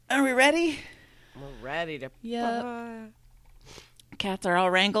Are we ready? We're ready to... Yeah. Cats are all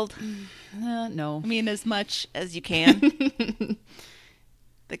wrangled? No. I mean, as much as you can.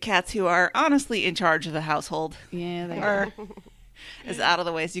 The cats who are honestly in charge of the household Yeah, they are as out of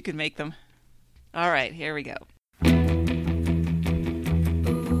the way as you can make them. All right, here we go.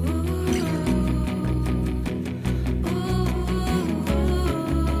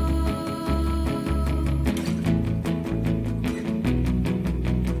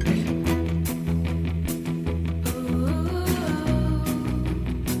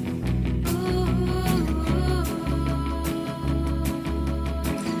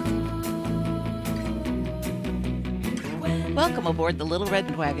 Welcome aboard the Little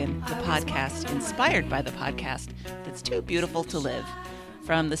Red Wagon, the podcast inspired by the podcast that's too beautiful to live.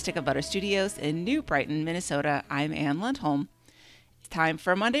 From the Stick of Butter Studios in New Brighton, Minnesota, I'm Ann Lundholm. It's time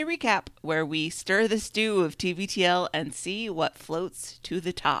for a Monday recap, where we stir the stew of TBTL and see what floats to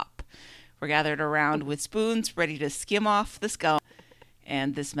the top. We're gathered around with spoons, ready to skim off the scum.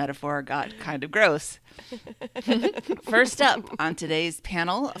 And this metaphor got kind of gross. First up on today's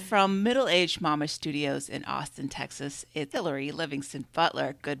panel, from Middle Aged Mama Studios in Austin, Texas, it's Hillary Livingston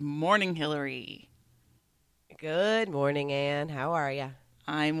Butler. Good morning, Hillary. Good morning, Ann. How are you?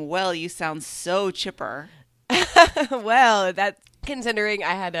 I'm well. You sound so chipper. Well, that's considering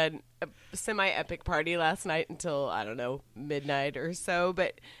I had a semi-epic party last night until, I don't know, midnight or so.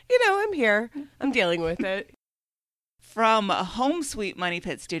 But, I'm here. I'm dealing with it. From Home Sweet Money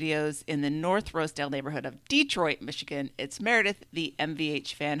Pit Studios in the North Rosedale neighborhood of Detroit, Michigan, it's Meredith, the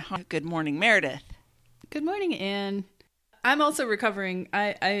MVH fan. Good morning, Meredith. Good morning, Ann. I'm also recovering.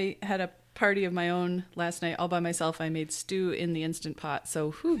 I had a party of my own last night all by myself. I made stew in the Instant Pot.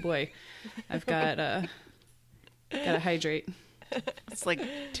 So, whoo boy, I've got to hydrate. It's like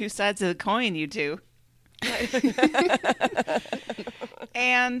two sides of the coin, you two.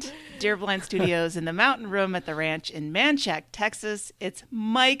 And Deer Blind Studios in the Mountain Room at the Ranch in Manchac, Texas, it's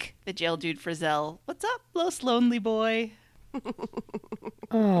Mike, the jail dude Frizzell. What's up, Los Lonely Boy?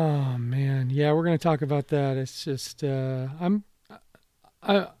 Oh man, yeah, we're gonna talk about that. It's just I'm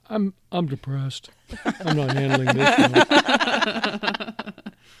depressed. I'm not handling this well.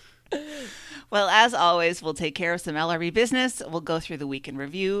 Well, as always, we'll take care of some LRB business. We'll go through the week in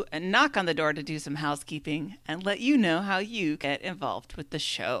review and knock on the door to do some housekeeping and let you know how you get involved with the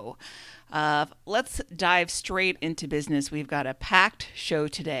show. Let's dive straight into business. We've got a packed show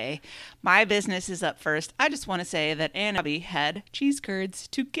today. My business is up first. I just want to say that Ann and Bobby had cheese curds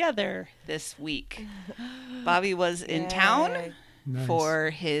together this week. Bobby was in town. Nice.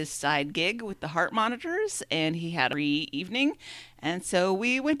 For his side gig with the heart monitors, and he had a free evening, and so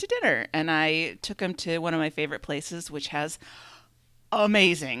we went to dinner, and I took him to one of my favorite places, which has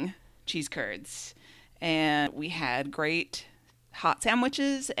amazing cheese curds, and we had great hot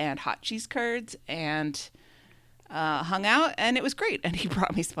sandwiches and hot cheese curds, and hung out, and it was great. And he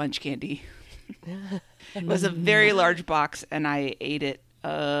brought me sponge candy. It was a very large box, and I ate it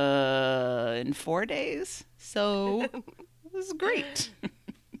in 4 days, so it was great.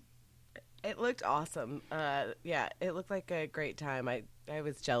 It looked awesome. Yeah, it looked like a great time. I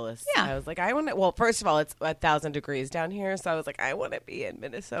was jealous. Yeah. I was like, I want to. Well, first of all, it's 1,000 degrees down here, so I was like, I want to be in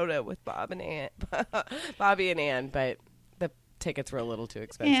Minnesota with Bobby and Ann, but the tickets were a little too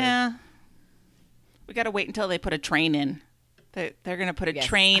expensive. Yeah. We got to wait until they put a train in. They're going to put a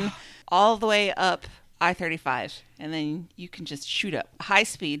train all the way up I-35, and then you can just shoot up a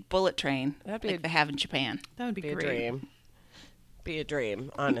high-speed bullet train That'd be like they have in Japan. That would be a great. dream. Be a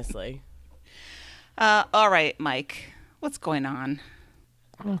dream, honestly. All right, Mike, what's going on?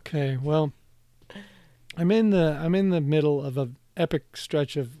 Okay, well, I'm in the middle of an epic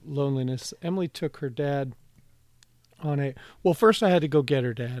stretch of loneliness. Emily took her dad on first I had to go get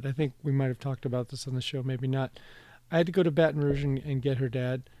her dad. I think we might have talked about this on the show, maybe not. I had to go to Baton Rouge and get her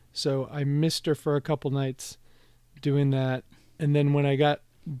dad, so I missed her for a couple nights doing that. And then when I got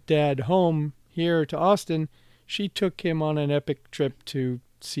dad home here to Austin, she took him on an epic trip to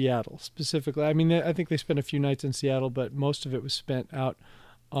Seattle, specifically. I mean, I think they spent a few nights in Seattle, but most of it was spent out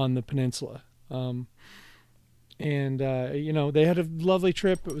on the peninsula. They had a lovely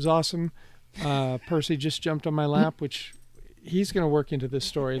trip. It was awesome. Percy just jumped on my lap, which he's going to work into this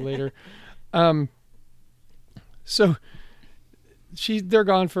story later. So they're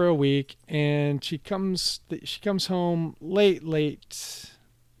gone for a week, and she comes home late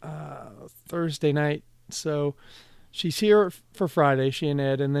Thursday night. So she's here for Friday, she and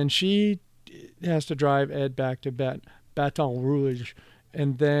Ed, and then she has to drive Ed back to Baton Rouge,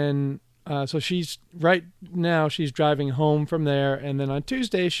 and then so she's driving home from there, and then on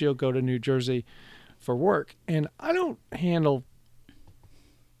Tuesday she'll go to New Jersey for work. And I don't handle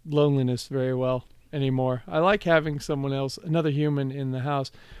loneliness very well anymore. I like having someone else, another human in the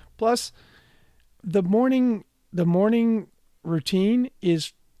house. Plus, the morning routine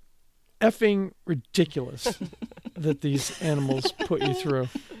is effing ridiculous that these animals put you through.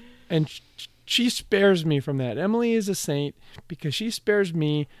 And she spares me from that. Emily is a saint because she spares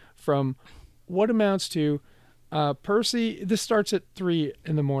me from what amounts to Percy. This starts at 3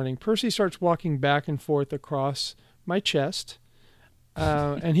 a.m. Percy starts walking back and forth across my chest.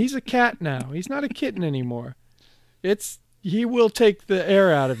 And he's a cat now. He's not a kitten anymore. He will take the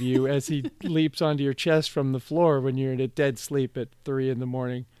air out of you as he leaps onto your chest from the floor when you're in a dead sleep at 3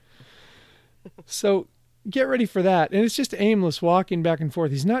 a.m. So get ready for that. And it's just aimless walking back and forth.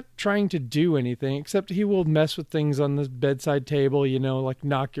 He's not trying to do anything, except he will mess with things on the bedside table, like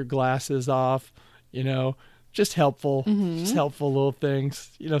knock your glasses off, just helpful, just helpful little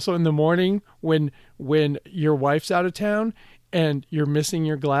things. So in the morning when your wife's out of town and you're missing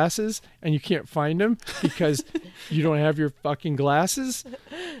your glasses and you can't find them because you don't have your fucking glasses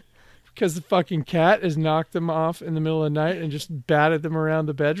because the fucking cat has knocked them off in the middle of the night and just batted them around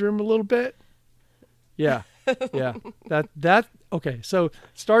the bedroom a little bit. Yeah. Yeah. Okay. So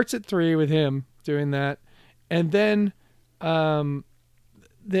starts at 3 with him doing that. And then, the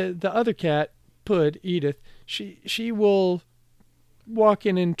other cat, Pud, Edith, she will walk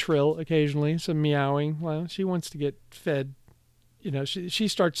in and trill occasionally, some meowing. Well, she wants to get fed. She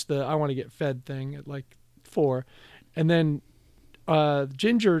starts the I want to get fed thing at like 4. And then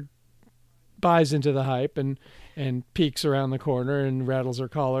Ginger buys into the hype and peeks around the corner and rattles her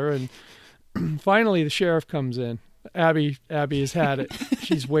collar. And finally the sheriff comes in. Abby has had it.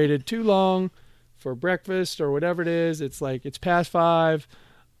 She's waited too long for breakfast or whatever it is. It's like it's past 5.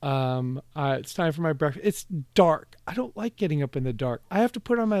 It's time for my breakfast. It's dark. I don't like getting up in the dark. I have to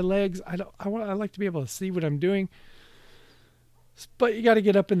put on my legs. I like to be able to see what I'm doing. But you got to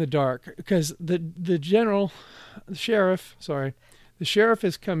get up in the dark because the sheriff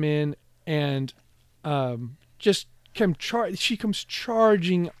has come in and she comes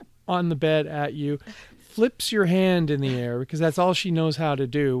charging on the bed at you, flips your hand in the air because that's all she knows how to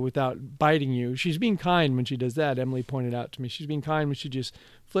do without biting you. She's being kind when she does that. Emily pointed out to me. She's being kind when she just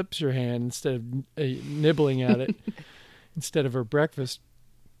flips your hand instead of nibbling at it instead of her breakfast.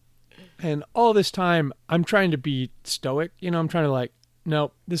 And all this time, I'm trying to be stoic. I'm trying to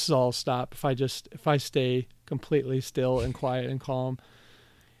nope, this is all stop. If I stay completely still and quiet and calm,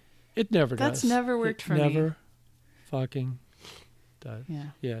 it never does. That's never worked for me. Never fucking does.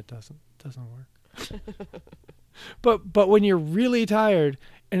 Yeah, it doesn't work. But when you're really tired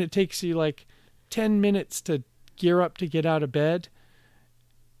and it takes you like 10 minutes to gear up to get out of bed,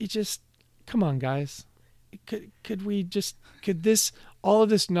 you just come on, guys. Could all of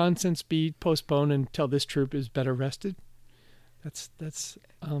this nonsense be postponed until this troop is better rested? So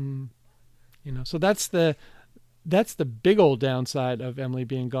that's the big old downside of Emily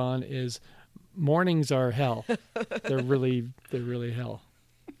being gone is mornings are hell. They're really hell.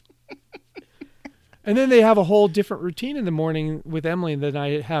 And then they have a whole different routine in the morning with Emily than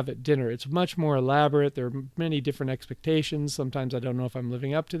I have at dinner. It's much more elaborate. There are many different expectations. Sometimes I don't know if I'm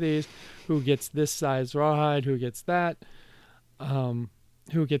living up to these. Who gets this size rawhide? Who gets that?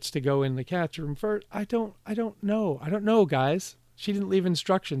 Who gets to go in the cat's room first? I don't know. I don't know, guys. She didn't leave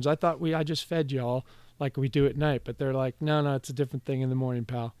instructions. I thought I just fed y'all like we do at night. But they're like, no, it's a different thing in the morning,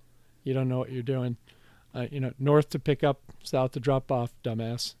 pal. You don't know what you're doing. North to pick up, south to drop off,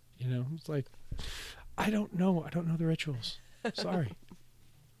 dumbass. It's like, I don't know. I don't know the rituals. Sorry.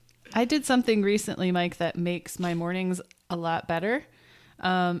 I did something recently, Mike, that makes my mornings a lot better.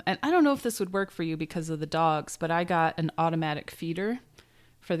 And I don't know if this would work for you because of the dogs, but I got an automatic feeder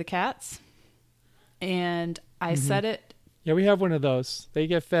for the cats. And I set it. Yeah, we have one of those. They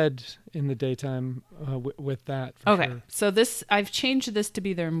get fed in the daytime with that. Okay. Sure. So I've changed this to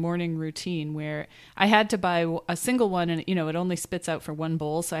be their morning routine where I had to buy a single one and, it only spits out for one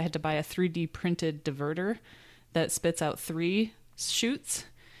bowl. So I had to buy a 3D printed diverter that spits out 3 chutes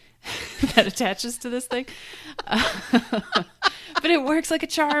that attaches to this thing. But it works like a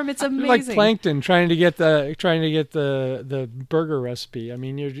charm. It's amazing. You're like Plankton trying to get the burger recipe. I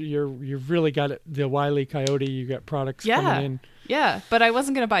mean, you've really got it. The Wile E. Coyote. You got products coming in. Yeah, but I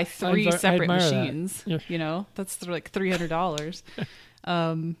wasn't going to buy 3 separate machines. That. Yeah. That's like $300.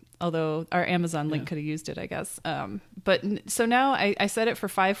 Although our Amazon link could have used it, I guess. But so now I set it for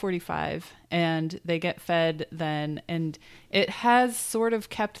 5:45 and they get fed then. And it has sort of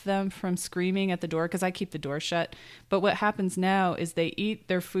kept them from screaming at the door because I keep the door shut. But what happens now is they eat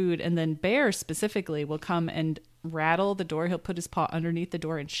their food and then Bear specifically will come and rattle the door. He'll put his paw underneath the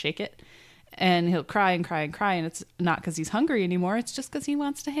door and shake it. and he'll cry and cry and cry, and it's not because he's hungry anymore. It's just because he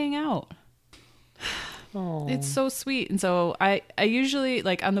wants to hang out. Oh. It's so sweet. And so I usually,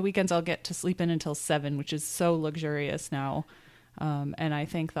 like, on the weekends, I'll get to sleep in until 7, which is so luxurious now. And I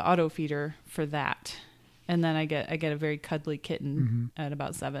thank the auto feeder for that. And then I get a very cuddly kitten at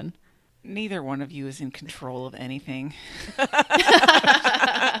about 7. Neither one of you is in control of anything.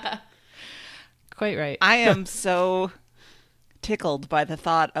 Quite right. I am so tickled by the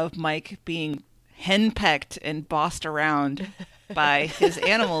thought of Mike being henpecked and bossed around by his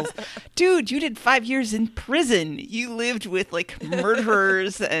animals. Dude, you did 5 years in prison. You lived with like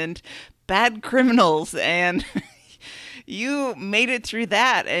murderers and bad criminals, and you made it through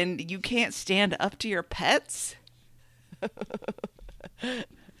that, and you can't stand up to your pets?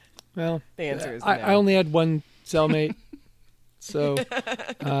 Well, The answer is I no. only had one cellmate, so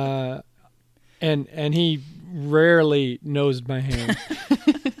and he rarely nosed my hand.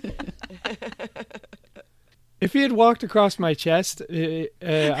 If he had walked across my chest,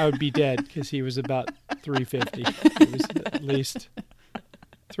 I would be dead because he was about 350. He was at least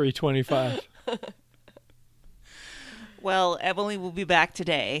 325. Well, Emily will be back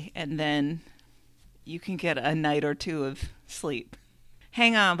today, and then you can get a night or two of sleep.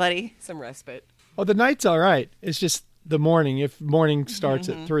 Hang on, buddy. Some respite. Oh, the night's all right. It's just the morning. If morning starts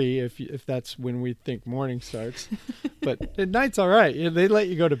at 3, if that's when we think morning starts, but the night's all right. They let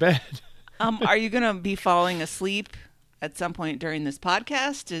you go to bed. Are you going to be falling asleep at some point during this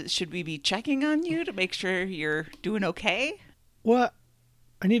podcast? Should we be checking on you to make sure you're doing okay? Well,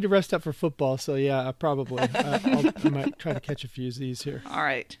 I need to rest up for football, so yeah, probably. I might try to catch a few of these here. All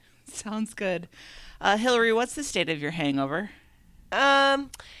right. Sounds good. Hillary, what's the state of your hangover? I'm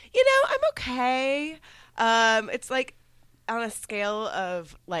okay. It's like on a scale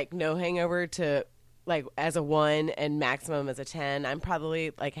of like no hangover to like as a 1 and maximum as a 10, I'm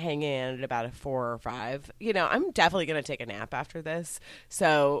probably like hanging in at about a 4 or 5. I'm definitely going to take a nap after this.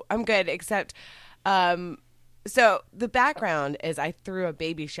 So I'm good, except, so the background is I threw a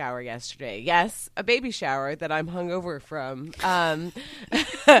baby shower yesterday. Yes, a baby shower that I'm hungover from.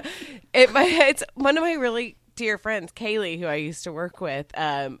 It's one of my really dear friends, Kaylee, who I used to work with.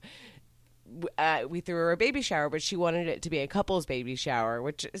 We threw her a baby shower, but she wanted it to be a couple's baby shower,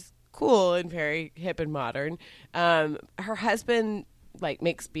 which is cool and very hip and modern. Her husband like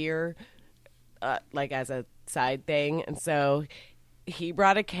makes beer, like as a side thing, and so he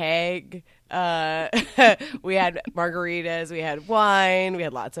brought a keg. We had margaritas, we had wine, we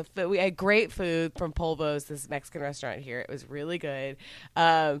had lots of food. We had great food from Polvo's, this Mexican restaurant here. It was really good.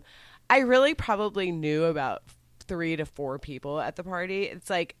 I really probably knew about 3 to 4 people at the party. It's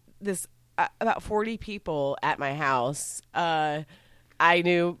like this about 40 people at my house. I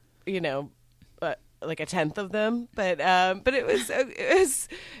knew, like a 10th of them, but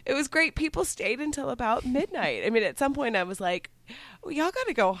it was great. People stayed until about midnight. I mean, at some point I was like, well, y'all got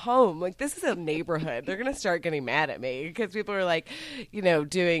to go home. Like, this is a neighborhood. They're going to start getting mad at me because people are like,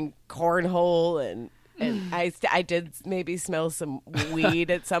 doing cornhole and I did maybe smell some weed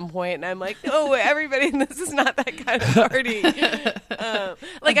at some point, and I'm like, oh, everybody, this is not that kind of party.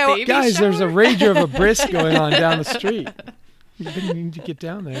 Guys, there's a rager of a brisk going on down the street. You didn't need to get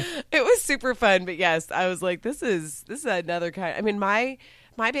down there. It was super fun, but yes, I was like, this is another kind. I mean, my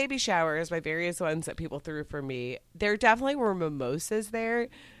baby showers, my various ones that people threw for me, there definitely were mimosas there,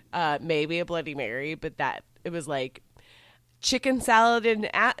 maybe a Bloody Mary, but that it was like chicken salad and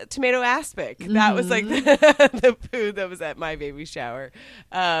tomato aspic. That was like the food that was at my baby shower.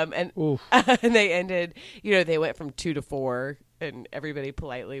 And they ended, they went from 2 to 4 and everybody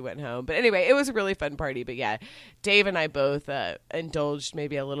politely went home. But anyway, it was a really fun party. But yeah, Dave and I both indulged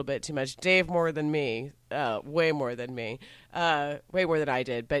maybe a little bit too much. Dave more than me, way more than me, way more than I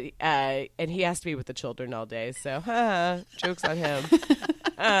did. But and he has to be with the children all day. So joke's on him.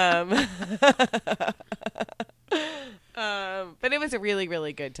 But it was a really,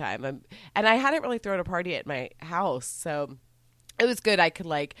 really good time. And I hadn't really thrown a party at my house, so it was good. I could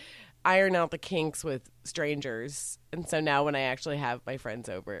like iron out the kinks with strangers. And so now when I actually have my friends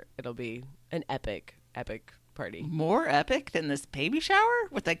over, it'll be an epic party. More epic than this baby shower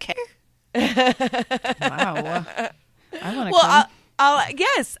with a cake? Wow. I want to come.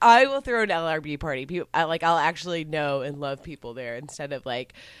 Yes, I will throw an LRB party. I'll actually know and love people there instead of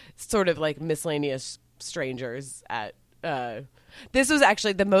like sort of like miscellaneous strangers at this was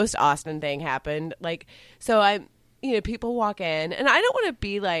actually the most Austin thing happened. Like, so people walk in and I don't want to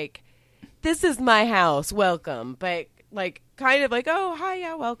be like, this is my house, welcome, but like kind of like, oh, hi,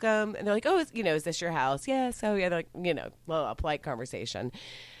 yeah, welcome. And they're like, oh, is this your house? Yes. Oh yeah. They're like, a polite conversation.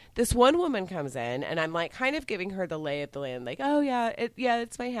 this one woman comes in, and I'm like kind of giving her the lay of the land, like, oh yeah,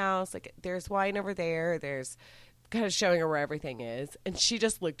 it's my house. Like, there's wine over there. There's kind of showing her where everything is. And she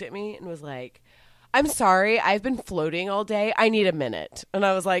just looked at me and was like, I'm sorry, I've been floating all day. I need a minute. And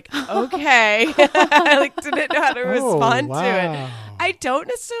I was like, okay. I like didn't know how to respond to it. I don't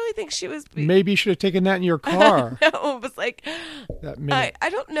necessarily think she was. Maybe you should have taken that in your car. No, it was like that minute. I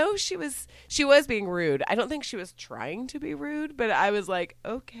don't know. She was being rude. I don't think she was trying to be rude, but I was like,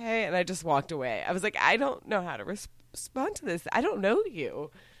 okay, and I just walked away. I was like, I don't know how to respond to this. I don't know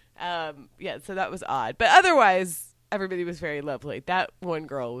you. Yeah, so that was odd, but otherwise, everybody was very lovely. That one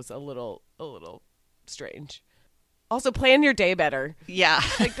girl was a little strange. Also, plan your day better. Yeah.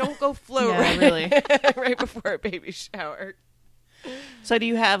 Like, don't go float right before a baby shower. So do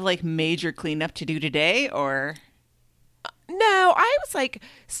you have like major cleanup to do today, or? No, I was like,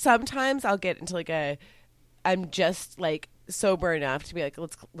 sometimes I'll get into like I'm just like sober enough to be like,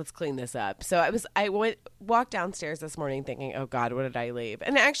 let's clean this up. So I walked downstairs this morning thinking, oh God, what did I leave?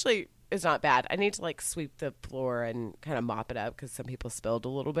 And actually, it's not bad. I need to like sweep the floor and kind of mop it up because some people spilled a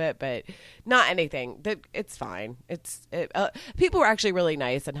little bit, but not anything. It's fine. People were actually really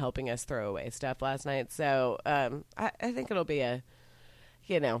nice and helping us throw away stuff last night. So I think it'll be a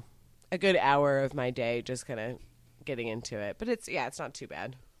good hour of my day just kind of getting into it. But it's not too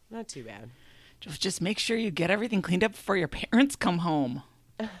bad. Not too bad. Just make sure you get everything cleaned up before your parents come home.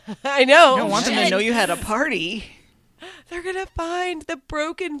 I know. You don't want them to know you had a party. They're gonna find the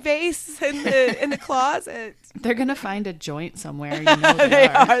broken vase in the closet. They're gonna find a joint somewhere. You know they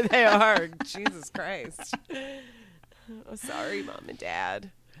are. They are. Jesus Christ. Oh, sorry, Mom and Dad.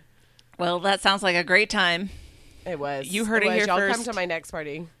 Well, that sounds like a great time. It was. You heard it here Y'all first. come to my next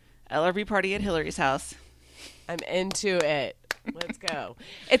party. LRB party at Hillary's house. I'm into it. Let's go.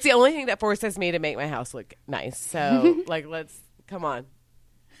 It's the only thing that forces me to make my house look nice. So, like, come on.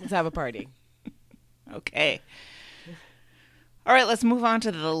 Let's have a party. Okay. All right, let's move on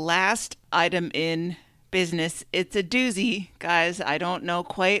to the last item in business. It's a doozy, guys. I don't know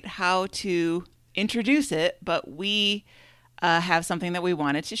quite how to introduce it, but we have something that we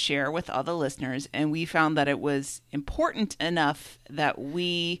wanted to share with all the listeners, and we found that it was important enough that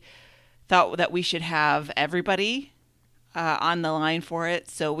we thought that we should have everybody on the line for it.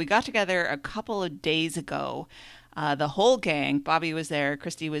 So we got together a couple of days ago, the whole gang. Bobby was there,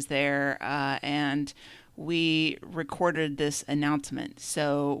 Christy was there, and we recorded this announcement.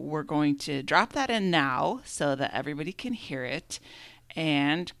 So we're going to drop that in now so that everybody can hear it.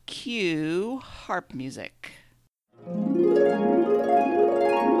 And cue harp music.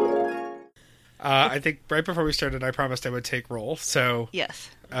 I think right before we started, I promised I would take roll. So yes,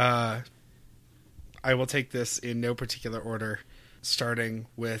 I will take this in no particular order, starting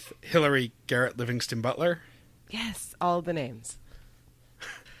with Hillary Garrett Livingston Butler. Yes, all the names.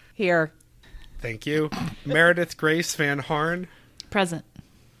 Here. Thank you. Meredith Grace Van Harn. Present.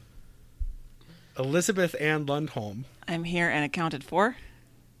 Elizabeth Ann Lundholm. I'm here and accounted for.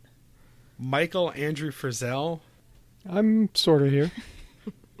 Michael Andrew Frizzell. I'm sort of here.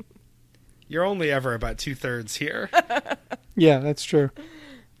 You're only ever about 2/3 here. Yeah, that's true.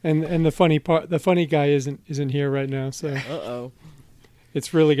 And the funny guy isn't here right now, so Uh-oh.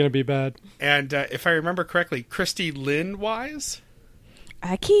 It's really going to be bad. And if I remember correctly, Christy Lynn Wise.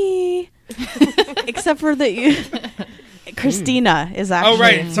 Aki. Except for Christina is actually. Oh,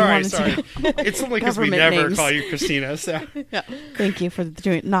 right. Sorry. to- It's only because we Government never names. call you Christina. So. Yeah. Thank you for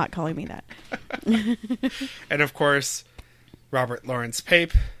not calling me that. And of course, Robert Lawrence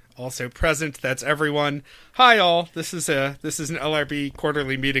Pape, also present. That's everyone. Hi, all. This is an LRB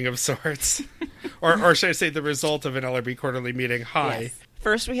quarterly meeting of sorts, or should I say, the result of an LRB quarterly meeting. Hi. Yes.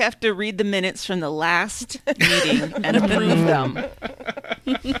 First, we have to read the minutes from the last meeting and approve them.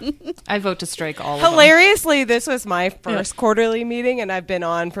 I vote to strike all of them. Hilariously, this was my first quarterly meeting, and I've been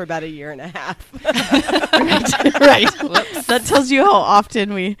on for about a year and a half. Right. That tells you how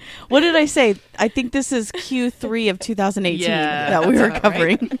often we. What did I say? I think this is Q3 of 2018 that we were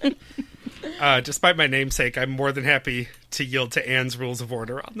covering. Despite my namesake, I'm more than happy to yield to Anne's rules of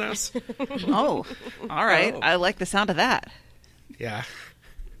order on this. Oh, all right. Oh. I like the sound of that. Yeah.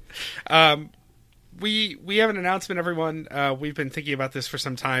 We have an announcement, everyone. We've been thinking about this for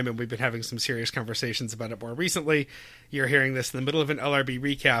some time, and we've been having some serious conversations about it more recently. You're hearing this in the middle of an LRB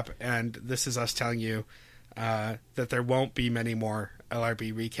recap, and this is us telling you that there won't be many more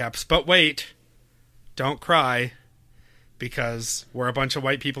LRB recaps. But wait, don't cry, because we're a bunch of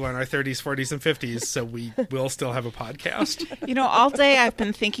white people in our 30s, 40s, and 50s, so we will still have a podcast. You know, all day I've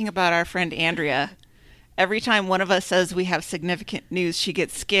been thinking about our friend Andrea. Every time one of us says we have significant news, she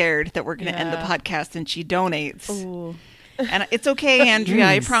gets scared that we're going to end the podcast, and she donates. Ooh. And it's okay, Andrea,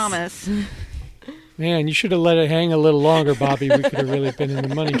 I promise. Man, you should have let it hang a little longer, Bobby. We could have really been in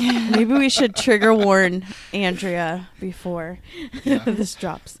the money. Maybe we should trigger warn Andrea before this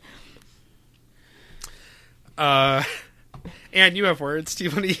drops. And you have words. Do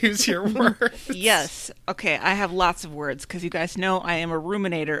you want to use your words? Yes. Okay, I have lots of words because you guys know I am a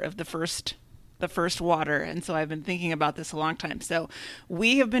ruminator of the first water, and so I've been thinking about this a long time. So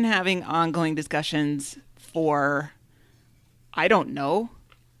we have been having ongoing discussions for, I don't know,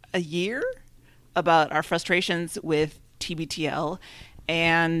 a year about our frustrations with TBTL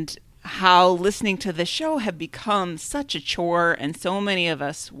and how listening to the show had become such a chore, and so many of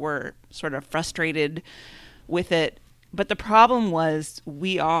us were sort of frustrated with it. But the problem was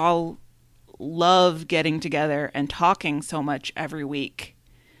we all love getting together and talking so much every week.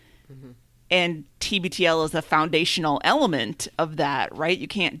 Mm-hmm. And TBTL is a foundational element of that, right? You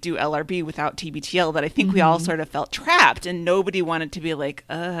can't do LRB without TBTL, but I think we all sort of felt trapped, and nobody wanted to be like,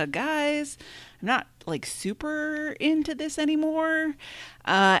 guys, I'm not like super into this anymore.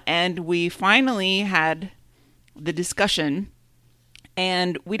 And we finally had the discussion,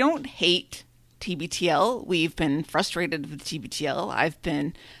 and we don't hate TBTL. We've been frustrated with TBTL. I've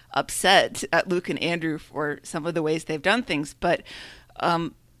been upset at Luke and Andrew for some of the ways they've done things, but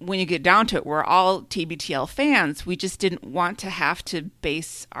when you get down to it, we're all TBTL fans. We just didn't want to have to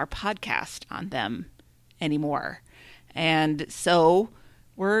base our podcast on them anymore. And so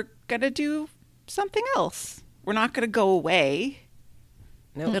we're going to do something else. We're not going to go away.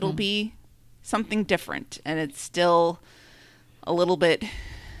 Nope. It'll be something different. And it's still a little bit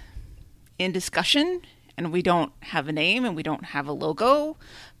in discussion. And we don't have a name and we don't have a logo.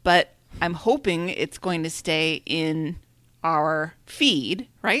 But I'm hoping it's going to stay in our feed,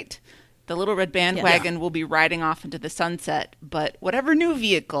 right? The Little Red Bandwagon will be riding off into the sunset, but whatever new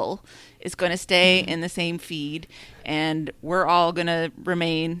vehicle is going to stay in the same feed, and we're all going to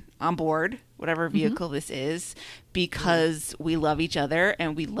remain on board, whatever vehicle this is, because we love each other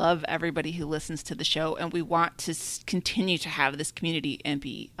and we love everybody who listens to the show, and we want to continue to have this community and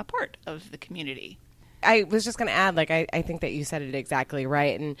be a part of the community. I was just going to add, like, I think that you said it exactly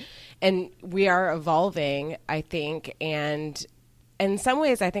right. And we are evolving, I think. And in some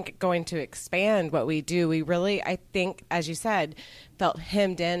ways, I think going to expand what we do. We really, I think, as you said, felt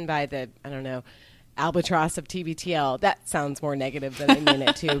hemmed in by the, I don't know, albatross of TBTL. That sounds more negative than I mean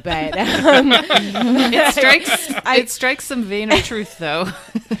it to. But it strikes some vein of truth, though.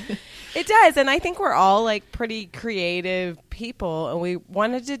 It does, and I think we're all like pretty creative people, and we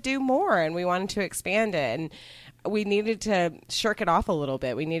wanted to do more, and we wanted to expand it, and we needed to shirk it off a little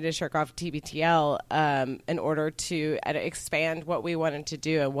bit. We needed to shirk off TBTL in order to expand what we wanted to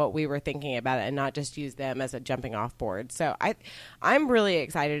do and what we were thinking about it, and not just use them as a jumping off board. So I'm really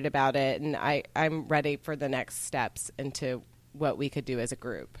excited about it, and I'm ready for the next steps into what we could do as a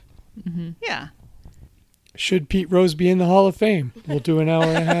group. Mm-hmm. Yeah. Should Pete Rose be in the Hall of Fame? We'll do an hour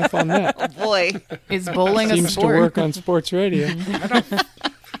and a half on that. Oh, boy. Is bowling a Seems sport? to work on sports radio.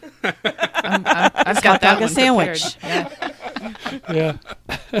 I've got that a one sandwich. prepared. Yeah.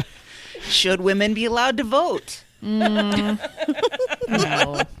 Should women be allowed to vote? No,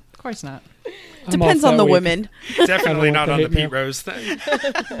 of course not. I'm Depends off on that the week. women. Definitely I don't not want on the the hate Pete Rose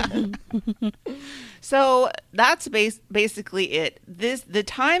thing. So that's basically it. The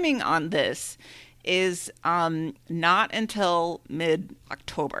timing on this is not until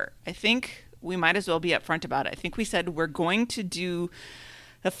mid-October. I think we might as well be upfront about it. I think we said we're going to do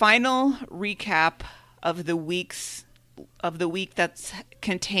the final recap of the week that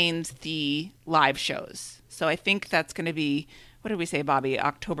contains the live shows. So I think that's going to be, what did we say, Bobby?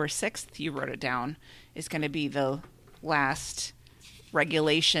 October 6th, you wrote it down, is going to be the last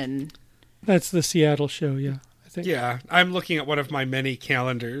regulation. That's the Seattle show, yeah. I think. Yeah, I'm looking at one of my many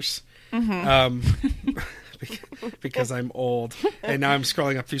calendars. Because I'm old, and now I'm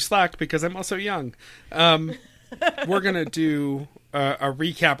scrolling up through Slack because I'm also young. We're gonna do a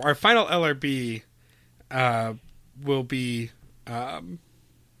recap. Our final LRB will be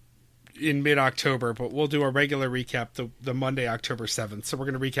in mid-October, but we'll do a regular recap the Monday, October 7th. So we're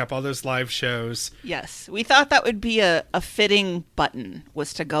gonna recap all those live shows. Yes, we thought that would be a fitting button,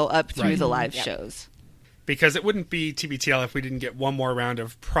 was to go up through the live shows. Because it wouldn't be TBTL if we didn't get one more round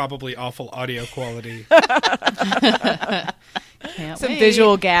of probably awful audio quality. Some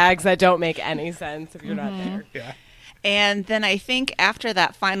visual gags that don't make any sense if you're not there. Yeah. And then I think after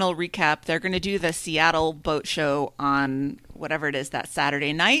that final recap, they're going to do the Seattle boat show on whatever it is, that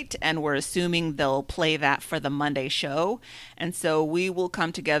Saturday night. And we're assuming they'll play that for the Monday show. And so we will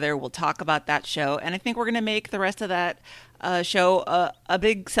come together. We'll talk about that show. And I think we're going to make the rest of that show a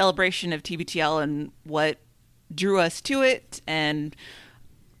big celebration of TBTL and what drew us to it and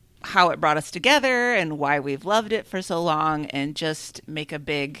how it brought us together and why we've loved it for so long, and just make a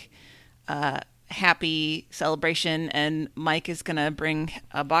big happy celebration. And Mike is going to bring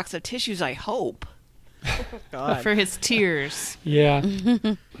a box of tissues, I hope. For his tears. Yeah.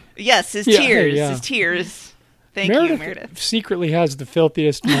 Yes, his Yeah, tears. yeah. His tears. Thank you, Meredith. Secretly has the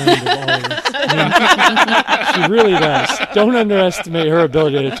filthiest mind of all of us. I mean, she really does. Don't underestimate her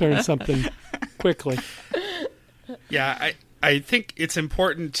ability to turn something quickly. Yeah, I think it's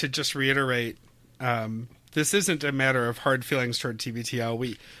important to just reiterate, this isn't a matter of hard feelings toward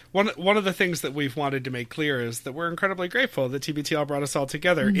TBTL. One of the things that we've wanted to make clear is that we're incredibly grateful that TBTL brought us all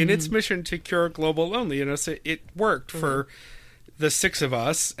together in its mission to cure global loneliness. It worked for the six of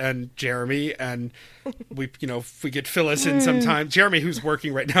us and Jeremy, and if we get Phyllis in sometime. Jeremy, who's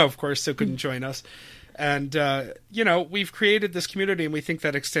working right now, of course, so couldn't join us. And, we've created this community, and we think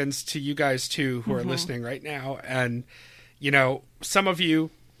that extends to you guys, too, who are listening right now. And, some of you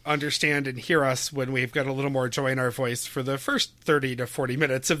understand and hear us when we've got a little more joy in our voice for the first 30 to 40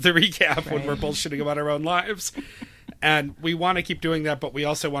 minutes of the recap when we're bullshitting about our own lives. And we want to keep doing that, but we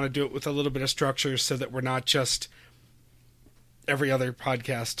also want to do it with a little bit of structure so that we're not just every other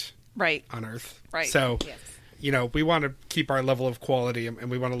podcast on Earth. Right. So, we want to keep our level of quality, and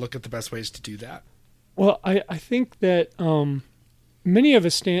we want to look at the best ways to do that. Well, I think that many of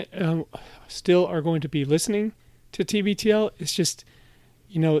us still are going to be listening to TBTL. It's just,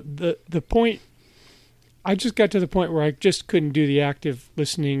 the point, I just got to the point where I just couldn't do the active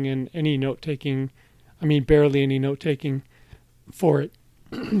listening and any note-taking. I mean, barely any note-taking for it.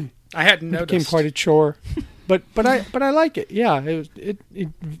 I hadn't noticed. It became quite a chore. But I like it. Yeah, it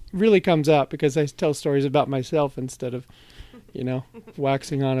really comes out because I tell stories about myself instead of,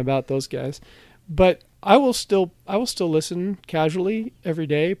 waxing on about those guys. But I will still listen casually every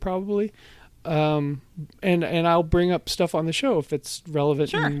day probably, and I'll bring up stuff on the show if it's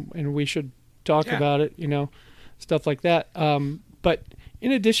relevant and we should talk about it, stuff like that. But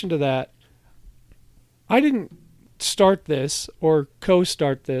in addition to that, I didn't start this or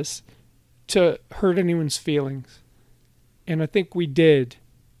co-start this to hurt anyone's feelings, and I think we did.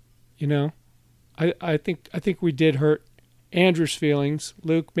 I think we did hurt Andrew's feelings.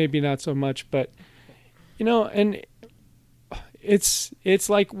 Luke maybe not so much, but and it's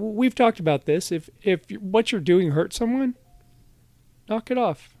like we've talked about this. If what you're doing hurts someone, knock it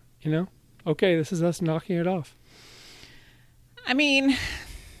off. Okay, this is us knocking it off. I mean,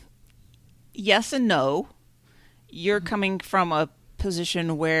 yes and no. You're coming from a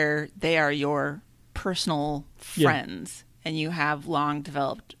position where they are your personal friends and you have long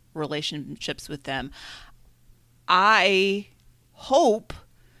developed relationships with them. I hope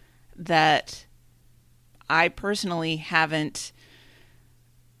that I personally haven't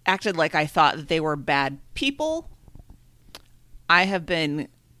acted like I thought that they were bad people. I have been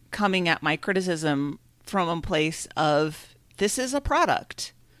coming at my criticism from a place of, this is a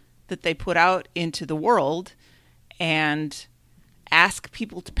product that they put out into the world and ask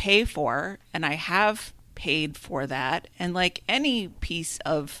people to pay for, and I have paid for that. And like any piece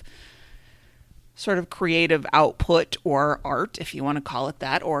of sort of creative output or art, if you want to call it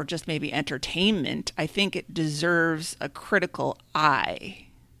that, or just maybe entertainment, I think it deserves a critical eye.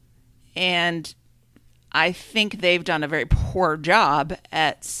 And I think they've done a very poor job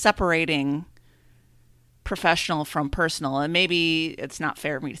at separating professional from personal. And maybe it's not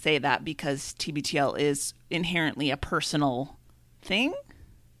fair for me to say that because TBTL is inherently a personal thing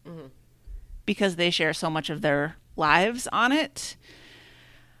because they share so much of their lives on it.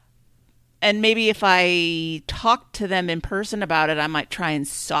 And maybe if I talked to them in person about it, I might try and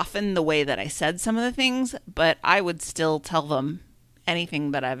soften the way that I said some of the things, but I would still tell them anything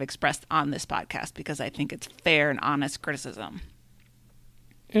that I've expressed on this podcast because I think it's fair and honest criticism.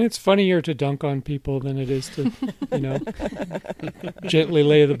 And it's funnier to dunk on people than it is to, gently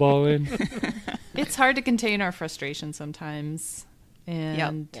lay the ball in. It's hard to contain our frustration sometimes.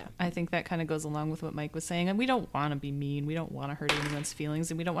 And I think that kind of goes along with what Mike was saying. And we don't want to be mean. We don't want to hurt anyone's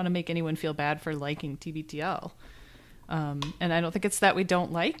feelings. And we don't want to make anyone feel bad for liking TBTL. And I don't think it's that we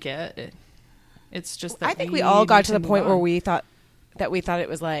don't like it. It's just that I think we all got to the point where we thought it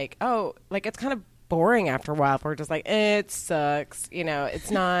was like, it's kind of boring after a while. We're just like, it sucks.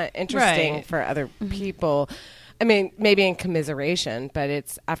 It's not interesting for other people. I mean, maybe in commiseration, but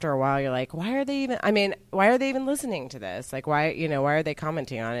it's after a while you're like, why are they even listening to this? Like, why are they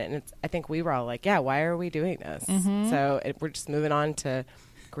commenting on it? And I think we were all like, yeah, why are we doing this? So we're just moving on to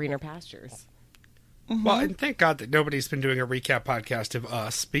greener pastures. Well, and thank God that nobody's been doing a recap podcast of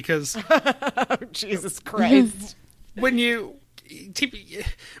us because Jesus Christ.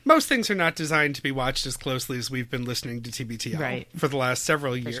 most things are not designed to be watched as closely as we've been listening to TBTL Right. for the last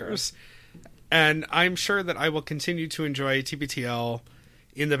several years. And I'm sure that I will continue to enjoy TBTL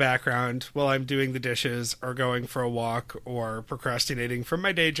in the background while I'm doing the dishes or going for a walk or procrastinating from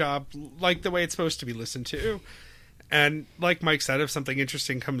my day job, like the way it's supposed to be listened to. And like Mike said, if something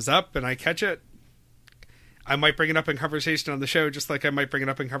interesting comes up and I catch it, I might bring it up in conversation on the show, just like I might bring it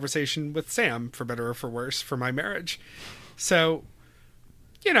up in conversation with Sam, for better or for worse, for my marriage. So,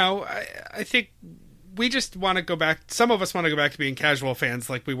 you know, I think we just want to go back. Some of us want to go back to being casual fans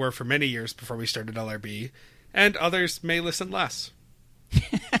like we were for many years before we started LRB, and others may listen less.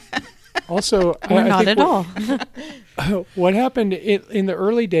 Also, Or I not think at all. what happened in the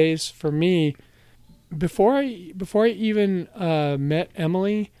early days for me, before I even met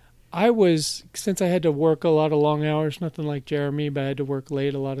Emily, since I had to work a lot of long hours, nothing like Jeremy, but I had to work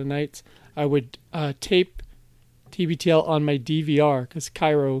late a lot of nights, I would tape TBTL on my DVR because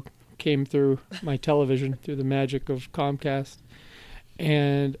Cairo came through my television through the magic of Comcast,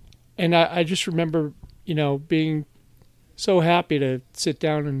 and I just remember, you know, being so happy to sit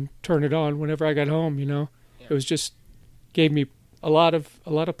down and turn it on whenever I got home. You know, it was just gave me a lot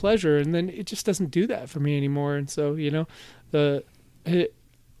of pleasure, and then it just doesn't do that for me anymore. And so, you know,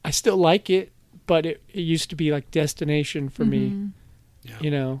 I still like it, but it used to be like destination for me, Yeah.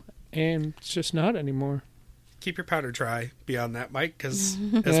 you know, and it's just not anymore. Keep your powder dry beyond that, Mike, because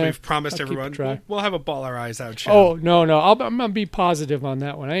as Yeah, we've promised I'll keep it everyone, dry. we'll have a ball our eyes out show. Oh, no, I'm going to be positive on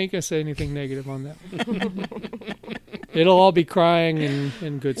that one. I ain't going to say anything negative on that one. It'll all be crying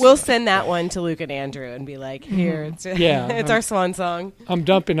and good We'll stuff. send that one to Luke and Andrew and be like, here, it's, Yeah, it's our swan song. I'm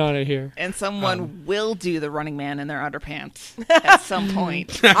dumping on it here. And someone will do the Running Man in their underpants at some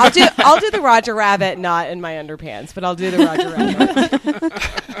point. I'll do the Roger Rabbit, not in my underpants, but I'll do the Roger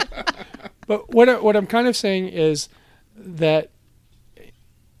Rabbit. But what I'm kind of saying is that,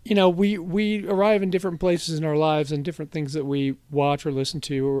 you know, we arrive in different places in our lives, and different things that we watch or listen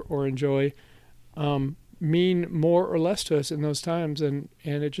to or enjoy mean more or less to us in those times, and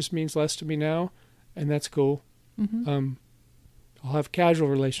it just means less to me now, and that's cool. I'll have a casual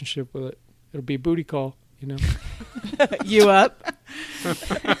relationship with it. It'll be a booty call, you know. You up?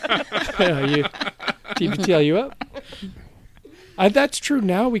 You TBTL you up? That's true.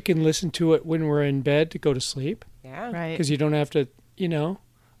 Now we can listen to it when we're in bed to go to sleep, Yeah. Right. because you don't have to, you know,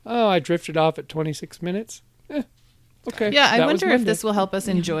 oh, I drifted off at 26 minutes. Okay. Yeah, I that was wonder if Monday. this will help us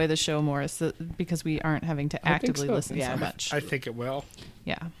enjoy the show more, because we aren't having to I think actively so. listen Yeah. so much. I think it will.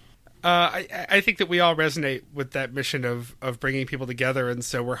 Yeah. I think that we all resonate with that mission of bringing people together, and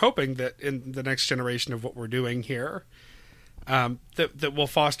so we're hoping that in the next generation of what we're doing here, that we'll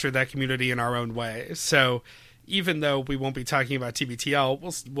foster that community in our own way. So even though we won't be talking about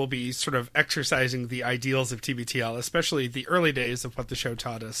TBTL, we'll be sort of exercising the ideals of TBTL, especially the early days of what the show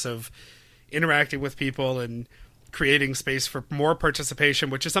taught us, of interacting with people and creating space for more participation,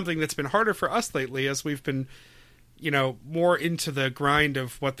 which is something that's been harder for us lately as we've been, you know, more into the grind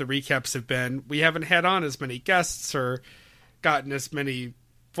of what the recaps have been. We haven't had on as many guests or gotten as many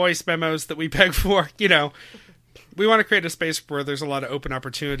voice memos that we beg for. You know, we want to create a space where there's a lot of open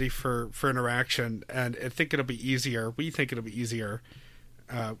opportunity for interaction, and I think it'll be easier. We think it'll be easier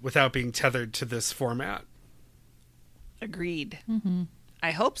without being tethered to this format. Agreed.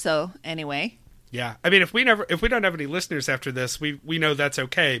 I hope so, anyway. Yeah, I mean, if we don't have any listeners after this, we know that's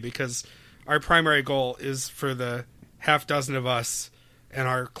okay, because our primary goal is for the half dozen of us and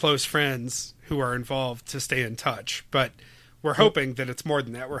our close friends who are involved to stay in touch. But we're hoping that it's more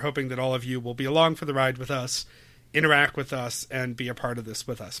than that. We're hoping that all of you will be along for the ride with us, interact with us, and be a part of this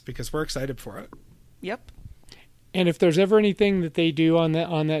with us, because we're excited for it. Yep. And if there's ever anything that they do on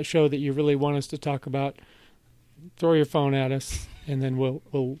that show that you really want us to talk about, throw your phone at us, and then we'll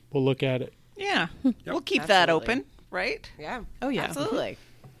look at it. Yeah. We'll keep that Absolutely. open, right? Yeah. Oh, yeah. Absolutely.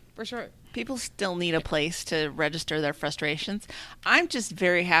 For sure. People still need a place to register their frustrations. I'm just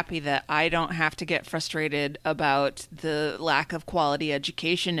very happy that I don't have to get frustrated about the lack of quality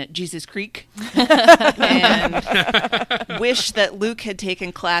education at Jesus Creek and wish that Luke had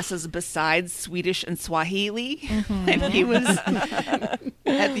taken classes besides Swedish and Swahili when he was at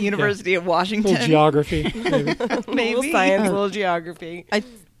the University of A little Washington. geography. Maybe. Little science, little geography.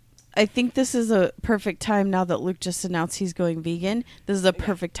 I think this is a perfect time now that Luke just announced he's going vegan. This is a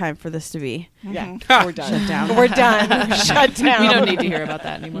perfect time for this to be. Yeah. We're done. Shut down. We're done. Shut down. We don't need to hear about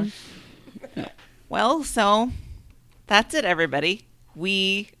that anymore. Well, so that's it, everybody.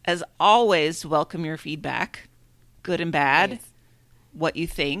 We, as always, welcome your feedback, good and bad, what you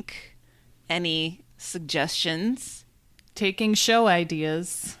think, any suggestions. Taking show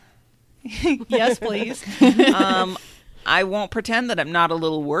ideas. Yes, please. I won't pretend that I'm not a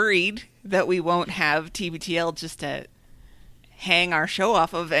little worried that we won't have TBTL just to hang our show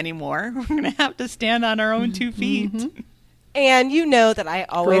off of anymore. We're going to have to stand on our own 2 feet. And you know that I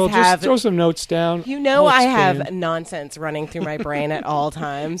always Girl, have. just throw some notes down. You know I'll I have expand. nonsense running through my brain at all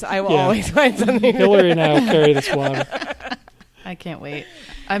times. I will Yeah. always find something. Hillary and I will carry this water. I can't wait.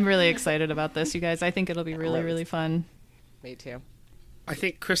 I'm really excited about this, you guys. I think it'll be really, really fun. Me too. I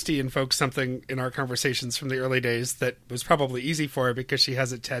think Christy invoked something in our conversations from the early days that was probably easy for her because she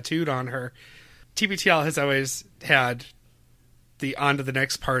has it tattooed on her. TBTL has always had the on to the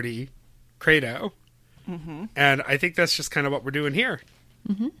next party credo. Mm-hmm. And I think that's just kind of what we're doing here.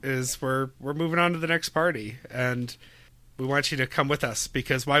 Mm-hmm. Is we're moving on to the next party, and we want you to come with us,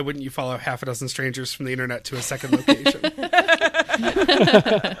 because why wouldn't you follow half a dozen strangers from the internet to a second location?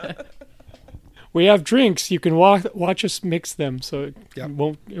 We have drinks. You can watch us mix them, so it Yep.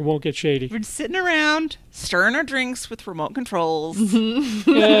 won't get shady. We're just sitting around, stirring our drinks with remote controls,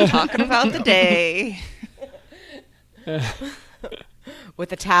 Yeah. talking about the day.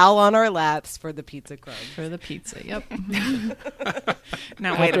 With a towel on our laps for the pizza crumb. For the pizza, yep.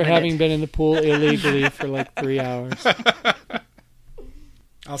 Now, wait a After minute. having been in the pool illegally for like 3 hours.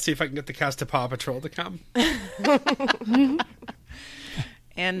 I'll see if I can get the cast of Paw Patrol to come.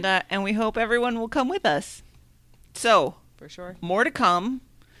 And we hope everyone will come with us. So, For sure. more to come.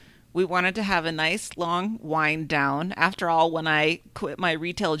 We wanted to have a nice long wind down. After all, when I quit my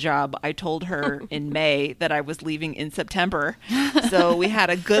retail job, I told her in May that I was leaving in September. So we had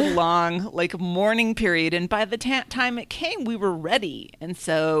a good long mourning period. And by the time it came, we were ready. And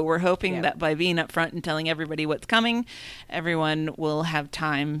so we're hoping that by being upfront and telling everybody what's coming, everyone will have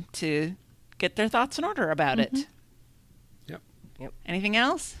time to get their thoughts in order about it. Yep. Anything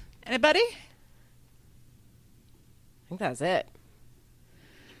else? Anybody? I think that's it.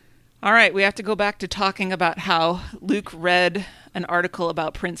 All right, we have to go back to talking about how Luke read an article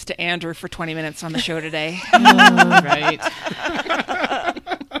about Prince to Andrew for 20 minutes on the show today. Right.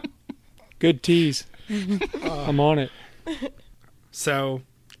 Good tease. I'm on it. So,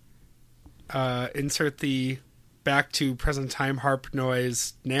 insert the back to present time harp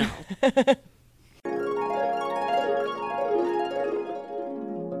noise now.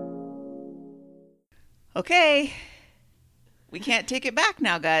 Okay. We can't take it back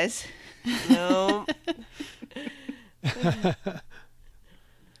now, guys. No.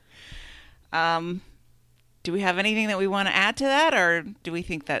 Do we have anything that we want to add to that, or do we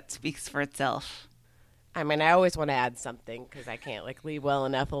think that speaks for itself? I mean, I always want to add something because I can't leave well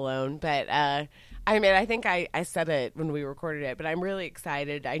enough alone. But I mean, I think I said it when we recorded it, but I'm really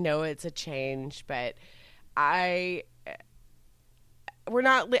excited. I know it's a change, but I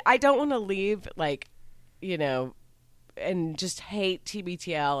don't want to leave and just hate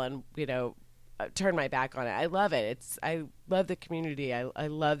TBTL and turn my back on it. I love it. I love the community. I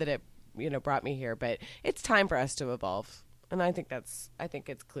love that it brought me here. But it's time for us to evolve. And I think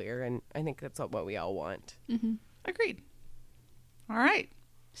it's clear, and I think that's what we all want. Mm-hmm. Agreed. All right.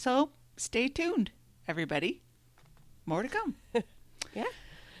 So stay tuned, everybody. More to come. Yeah.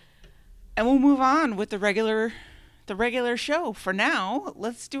 And we'll move on with the regular show. For now,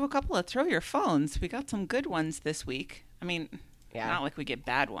 let's do a couple of Throw Your Phones. We got some good ones this week. I mean, not like we get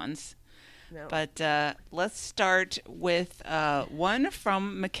bad ones. No. But let's start with one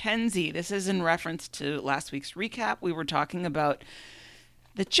from Mackenzie. This is in reference to last week's recap. We were talking about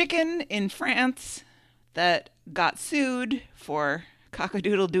the chicken in France that got sued for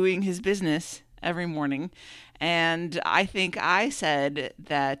cockadoodle doing his business every morning. And I think I said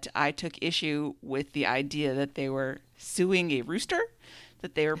that I took issue with the idea that they were suing a rooster,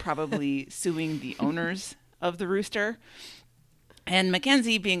 that they were probably suing the owners of the rooster. And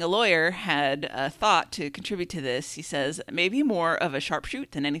Mackenzie, being a lawyer, had a thought to contribute to this. He says, maybe more of a sharpshoot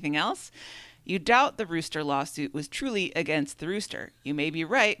than anything else. You doubt the rooster lawsuit was truly against the rooster. You may be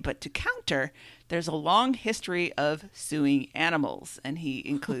right, but to counter, there's a long history of suing animals. And he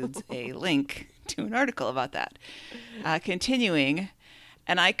includes a link to an article about that. Continuing,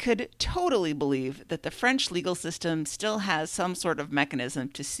 and I could totally believe that the French legal system still has some sort of mechanism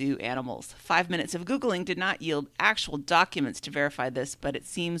to sue animals. 5 minutes of Googling did not yield actual documents to verify this, but it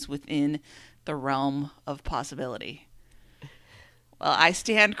seems within the realm of possibility. Well, I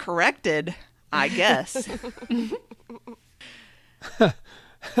stand corrected, I guess.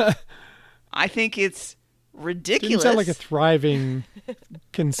 I think it's ridiculous. Didn't sound like a thriving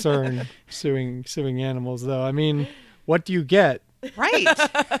concern suing animals, though. I mean, what do you get? Right.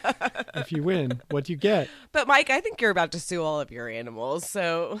 If you win, what do you get? But Mike, I think you're about to sue all of your animals,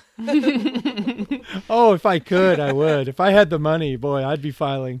 so Oh, if I could, I would. If I had the money, boy, I'd be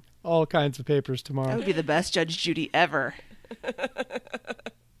filing. all kinds of papers That tomorrow. would be the best Judge Judy ever.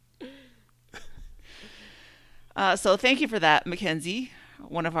 So thank you for that, Mackenzie,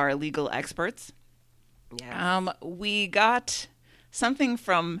 one of our legal experts. Yeah. We got something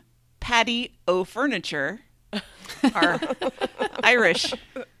from Patty O'Furniture, our Irish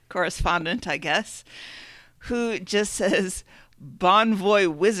correspondent, I guess, who just says, Bonvoy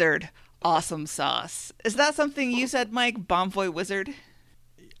Wizard, awesome sauce. Is that something you said, Mike? Bonvoy Wizard?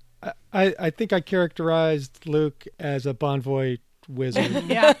 I think I characterized Luke as a Bonvoy wizard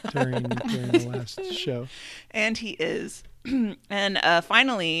during the last show. And he is. And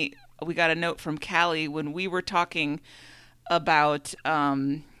finally, we got a note from Callie when we were talking about,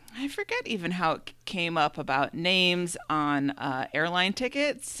 I forget even how it came up, about names on airline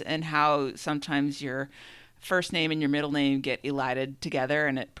tickets and how sometimes your first name and your middle name get elided together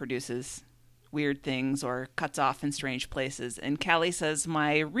and it produces weird things or cuts off in strange places. And Callie says,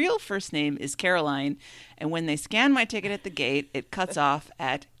 my real first name is Caroline, and when they scan my ticket at the gate, it cuts off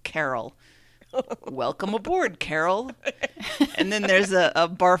at Carol. Welcome aboard, Carol. And then there's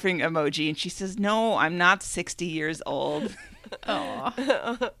a barfing emoji, and she says, no, I'm not 60 years old.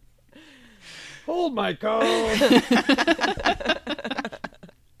 Aw. Hold my coat.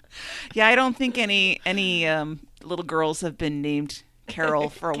 Yeah, I don't think any little girls have been named Carol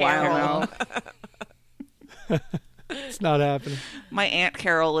for a while now. It's not happening. My Aunt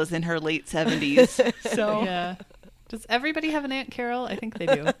Carol is in her late 70s, so Yeah. Does everybody have an Aunt Carol? I think they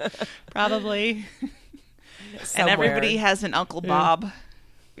do. probably. And Somewhere. everybody has an Uncle Bob.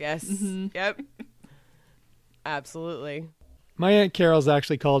 Yes. Yep. Absolutely. My Aunt Carol's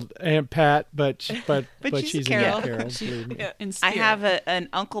actually called Aunt Pat, but she's she's a an Carol. Aunt Carol. believe me. Yeah. In I spirit. have an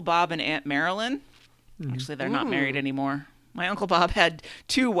Uncle Bob and Aunt Marilyn. Actually, they're not married anymore. My Uncle Bob had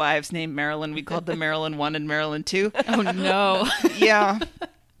two wives named Marilyn. We called them Marilyn 1 and Marilyn 2. Oh, no. Yeah.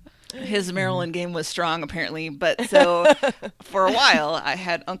 His Maryland game was strong, apparently. But so for a while, I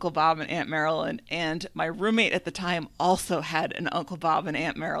had Uncle Bob and Aunt Marilyn. And my roommate at the time also had an Uncle Bob and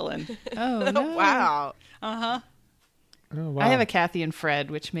Aunt Marilyn. Oh, no. Wow. Uh-huh. Oh, wow. I have a Kathy and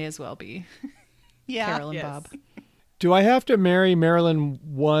Fred, which may as well be Yeah. Carol and Yes. Bob. Do I have to marry Marilyn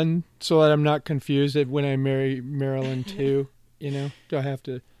 1 so that I'm not confused when I marry Marilyn 2? You know, do I have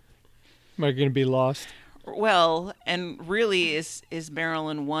to? Am I going to be lost? Well, and really, is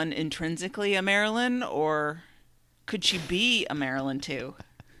Marilyn 1 intrinsically a Marilyn, or could she be a Marilyn 2?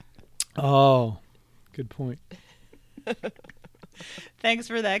 Oh, good point. Thanks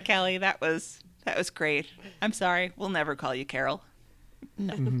for that, Kelly. That was great. I'm sorry. We'll never call you Carol.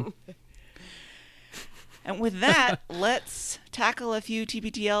 No. And with that, let's tackle a few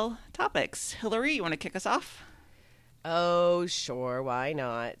TPTL topics. Hillary, you want to kick us off? Oh, sure. Why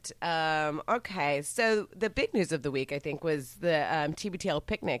not? Okay. So the big news of the week, I think, was the TBTL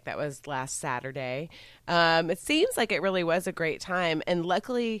picnic that was last Saturday. It seems like it really was a great time. And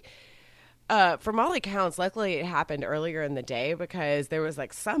luckily, from all accounts, luckily it happened earlier in the day because there was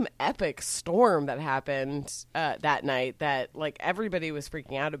like some epic storm that happened that night that like everybody was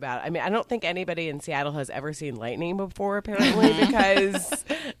freaking out about. I mean, I don't think anybody in Seattle has ever seen lightning before, apparently, because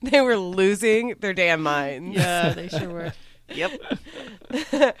they were losing their damn minds. Yeah, they sure were. Yep.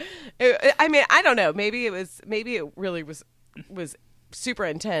 I mean, I don't know. Maybe it really was super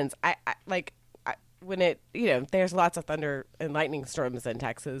intense. When it, there's lots of thunder and lightning storms in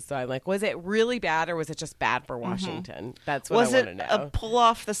Texas. So I'm like, was it really bad or was it just bad for Washington? That's what Was I it want to know. a pull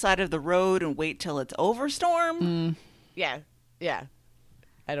off the side of the road and wait till it's over storm? Yeah.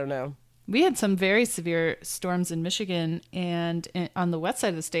 I don't know. We had some very severe storms in Michigan, and on the west side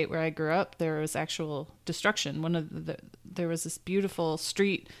of the state where I grew up, there was actual destruction. There was this beautiful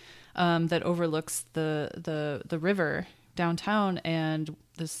street that overlooks the river downtown, and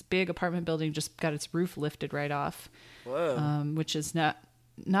this big apartment building just got its roof lifted right off. Whoa. Which is not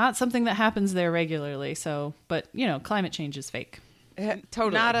something that happens there regularly. So, but climate change is fake.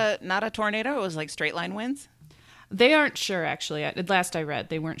 Totally. Not a tornado. It was like straight line winds. They aren't sure, actually. At last I read,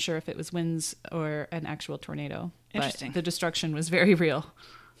 they weren't sure if it was winds or an actual tornado. Interesting. But the destruction was very real.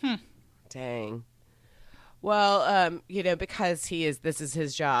 Dang. Well, because this is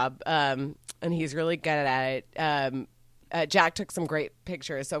his job, and he's really good at it. Jack took some great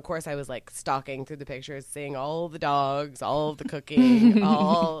pictures. So, of course, I was like stalking through the pictures, seeing all the dogs, all of the cooking,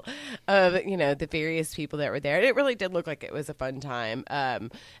 all of, the various people that were there. And it really did look like it was a fun time. And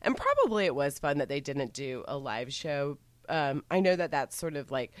probably it was fun that they didn't do a live show. I know that's sort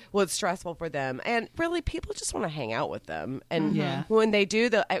of like, well, it's stressful for them. And really, people just want to hang out with them. And Yeah. when they do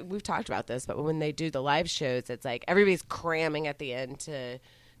we've talked about this, but when they do the live shows, it's like everybody's cramming at the end to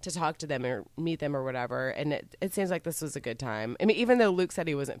to talk to them or meet them or whatever. And it seems like this was a good time. I mean, even though Luke said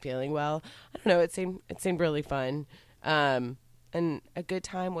he wasn't feeling well, I don't know. It seemed really fun. And a good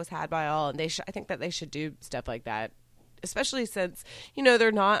time was had by all. And I think that they should do stuff like that, especially since,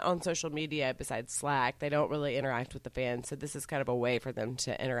 they're not on social media besides Slack. They don't really interact with the fans. So this is kind of a way for them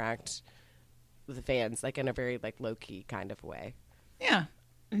to interact with the fans, like in a very like low key kind of way. Yeah.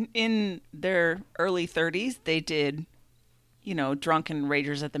 In their early 30s, they did, drunken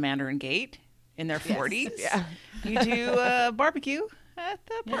ragers at the Mandarin Gate. In their 40s, Yeah. you do a barbecue at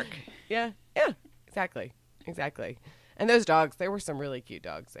the park. Yeah. Exactly. And those dogs, there were some really cute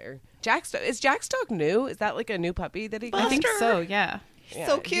dogs there. Is Jack's dog new? Is that like a new puppy that he got? I think Buster. so, yeah. Yeah,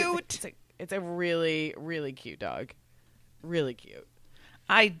 So cute. It's a really, really cute dog. Really cute.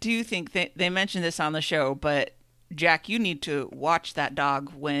 I do think they mentioned this on the show, but Jack, you need to watch that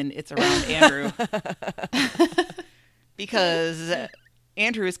dog when it's around Andrew. Because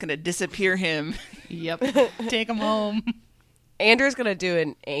Andrew is going to disappear him. Yep. Take him home. Andrew's gonna do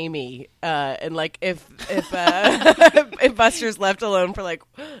an Amy, and like if if Buster's left alone for like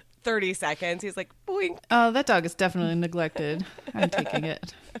 30 seconds, he's like, boink. Oh, that dog is definitely neglected. I'm taking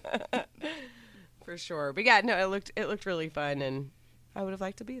it. For sure. But yeah, no, it looked really fun, and I would have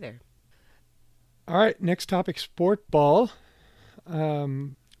liked to be there. All right, next topic, sport ball.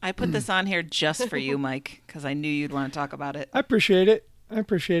 I put this on here just for you, Mike, because I knew you'd want to talk about it. I appreciate it.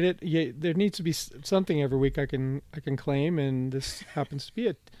 Yeah, there needs to be something every week I can claim, and this happens to be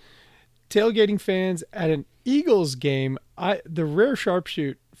it. Tailgating fans at an Eagles game. The rare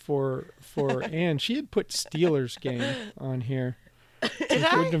sharpshoot for Anne. She had put Steelers game on here. Did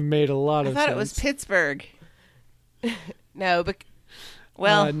I? Wouldn't have made a lot I of thought sense. it was Pittsburgh. No, but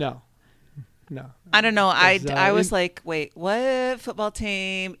Well, no. I don't know. Because, I was like, wait, what football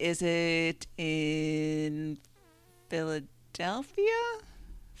team is it in Philadelphia?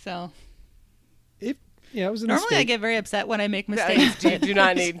 So It was a Normally, I mistake. get very upset when I make mistakes. you do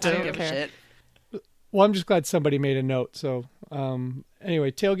not need I don't to. give a shit. Well, I'm just glad somebody made a note. So,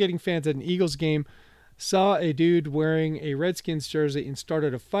 anyway, tailgating fans at an Eagles game saw a dude wearing a Redskins jersey and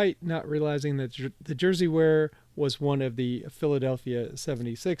started a fight, not realizing that the jersey wearer was one of the Philadelphia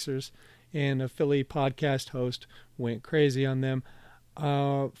 76ers, and a Philly podcast host went crazy on them.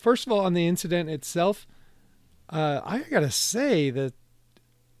 First of all, on the incident itself, I gotta say that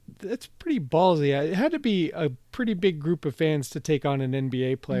that's pretty ballsy. It had to be a pretty big group of fans to take on an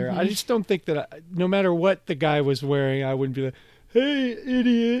NBA player. I just don't think that no matter what the guy was wearing, I wouldn't be like, "Hey,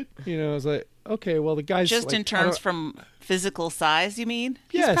 idiot!" I was like, "Okay, well, the guy's Just like, in terms from physical size, you mean?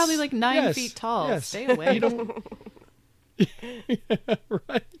 He's Yes, probably like 9 yes, feet tall. yes. Stay away. You don't-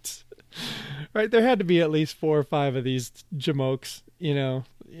 right. Right. There had to be at least 4 or 5 of these jamokes,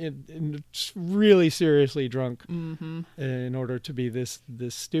 and really seriously drunk in order to be this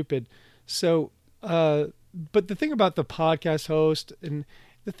stupid. So, but the thing about the podcast host and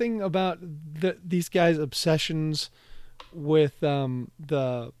the thing about these guys' obsessions with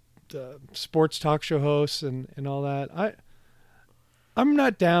the sports talk show hosts and all that, I'm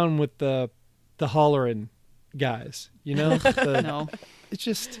not down with the hollering guys. No. It's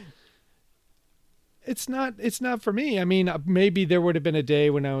just. It's not for me. I mean, maybe there would have been a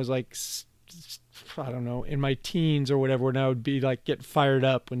day when I was like, I don't know, in my teens or whatever, when I would be like get fired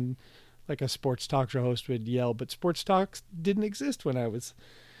up when like a sports talk show host would yell. But sports talks didn't exist when I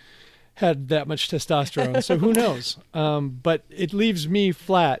had that much testosterone. So who knows? But it leaves me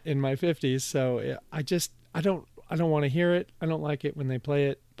flat in my 50s. So I don't want to hear it. I don't like it when they play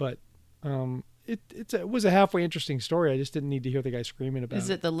it. But it was a halfway interesting story. I just didn't need to hear the guy screaming about it. Is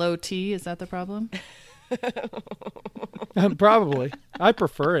it the low T? Is that the problem? Probably. I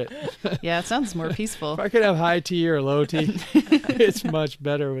prefer it. Yeah, it sounds more peaceful. If I could have high T or low T, it's much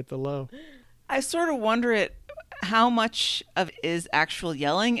better with the low. I sort of wonder how much of it is actual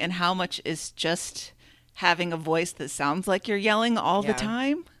yelling and how much is just having a voice that sounds like you're yelling all the Yeah.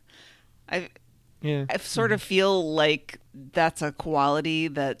 time. I Yeah. sort of feel like that's a quality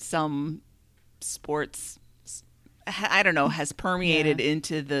that some sports, I don't know, has permeated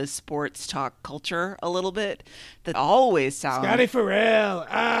into the sports talk culture a little bit. That always sounds. Scotty Farrell.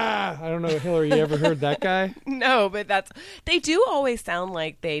 I don't know, Hillary, you ever heard that guy? No, but they do always sound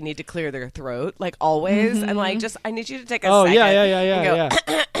like they need to clear their throat, like always. And like, just, I need you to take a second.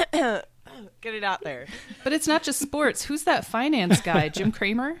 Yeah. Get it out there. But it's not just sports. Who's that finance guy? Jim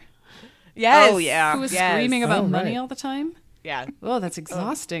Kramer? Yes. Oh, yeah. Who was Yes. screaming about Oh, money right. all the time? Yeah. Oh, that's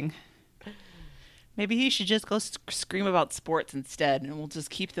exhausting. Maybe he should just go scream about sports instead, and we'll just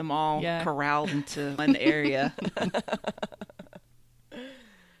keep them all Yeah. corralled into one area.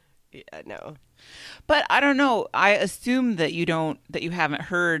 No. But I don't know. I assume that you haven't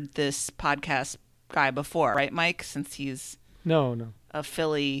heard this podcast guy before, right, Mike? Since he's No. a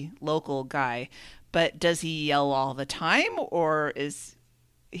Philly local guy. But does he yell all the time, or is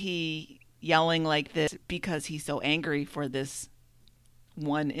he yelling like this because he's so angry for this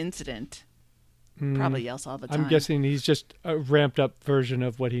one incident? Probably yells all the time. I'm guessing he's just a ramped up version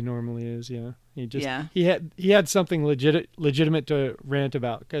of what he normally is. Yeah. Yeah. He had something legitimate to rant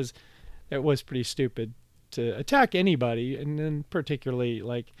about, because it was pretty stupid to attack anybody, and then particularly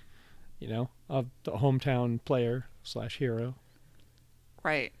like, of the hometown player / hero.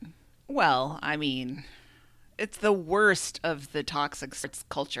 Right. Well, I mean, it's the worst of the toxic sports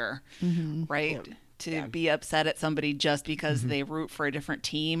culture, right? Yeah. To be upset at somebody just because they root for a different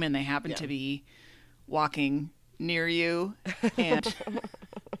team and they happen to be walking near you, and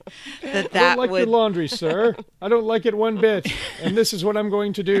I don't like your laundry, sir. I don't like it one bit, and this is what I'm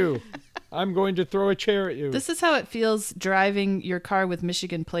going to do. I'm going to throw a chair at you. This is how it feels driving your car with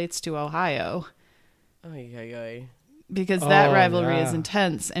Michigan plates to Ohio. Oy. Because that Oh, rivalry is yeah.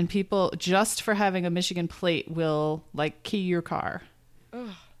 intense, and people, just for having a Michigan plate, will key your car.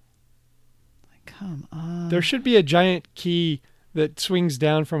 Come on. There should be a giant key that swings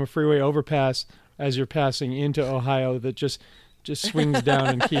down from a freeway overpass as you're passing into Ohio that just swings down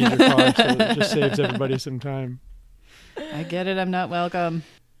and keys your car, so it just saves everybody some time. I get it. I'm not welcome.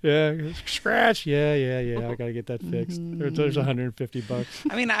 Yeah, scratch. Yeah. I gotta get that fixed. There's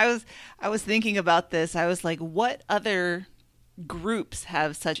 $150. I mean, I was thinking about this. I was like, what other groups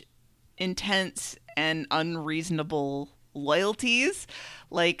have such intense and unreasonable loyalties?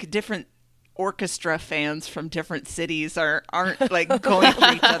 Like different orchestra fans from different cities aren't like going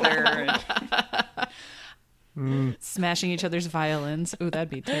for each other. Smashing each other's violins. Ooh, that'd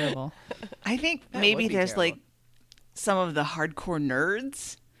be terrible. I think That maybe would be there's terrible. like some of the hardcore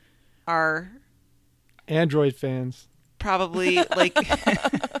nerds are Android fans. probably like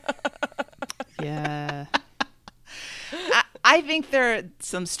Yeah. I think there are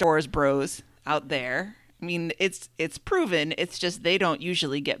some Star Wars bros out there. I mean, it's proven. It's just they don't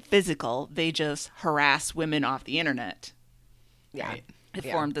usually get physical. They just harass women off the internet. Yeah. It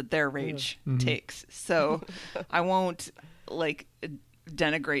Yeah. formed that their rage takes. So I won't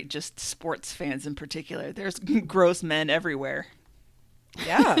denigrate just sports fans in particular. There's gross men everywhere.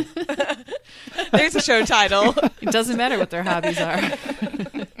 Yeah. There's a show title. It doesn't matter what their hobbies are.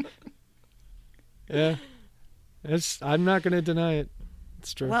 Yeah, I'm not going to deny it.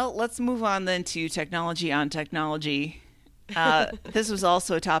 It's true. Well, let's move on then to technology on technology. This was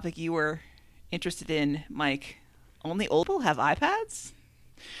also a topic you were interested in, Mike. Only old people have iPads?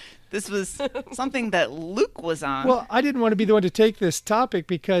 This was something that Luke was on. Well, I didn't want to be the one to take this topic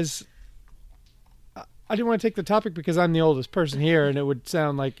because I'm the oldest person here, and it would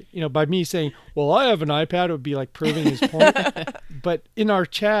sound like, by me saying, well, I have an iPad, it would be like proving his point. But in our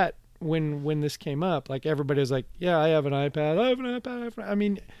chat, when this came up, like everybody was like, yeah, I have an iPad. I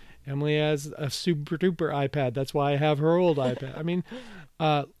mean, Emily has a super duper iPad. That's why I have her old iPad. I mean,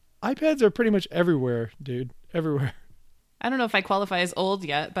 iPads are pretty much everywhere, dude. Everywhere. I don't know if I qualify as old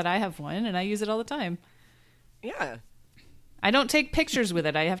yet, but I have one and I use it all the time. Yeah. I don't take pictures with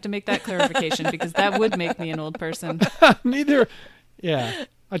it. I have to make that clarification because that would make me an old person. Neither. Yeah.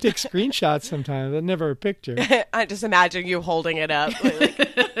 I take screenshots sometimes, but never a picture. I just imagine you holding it up.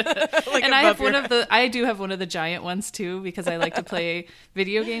 Like And I above have your- I do have one of the giant ones too because I like to play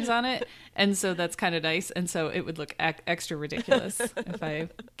video games on it, and so that's kind of nice. And so it would look extra ridiculous if I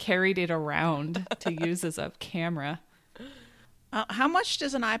carried it around to use as a camera. how much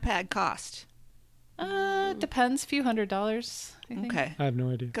does an iPad cost? Depends, few $100s. I think. Okay. I have no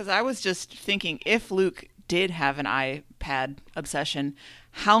idea. Because I was just thinking, if Luke did have an iPad obsession,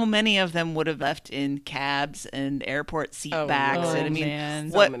 how many of them would have left in cabs and airport seat Oh, backs? no. And I mean,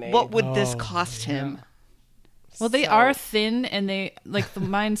 Man. So what many. would this Oh, cost him? Well, they So- are thin, and they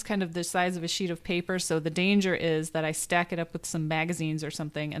mine's kind of the size of a sheet of paper. So the danger is that I stack it up with some magazines or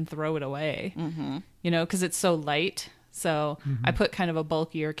something and throw it away. Mm-hmm. Because it's so light. So I put kind of a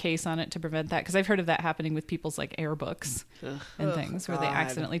bulkier case on it to prevent that. Because I've heard of that happening with people's air books and things where they God.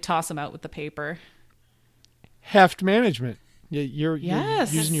 accidentally toss them out with the paper. Heft management. You're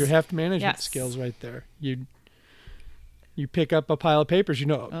Yes. using your heft management Yes. skills right there. You pick up a pile of papers.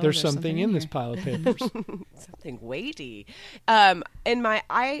 There's something in this here. pile of papers. something weighty. In my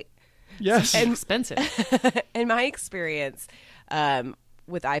Yes. It's expensive. in my experience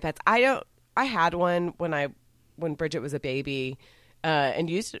with iPads, I had one when Bridget was a baby and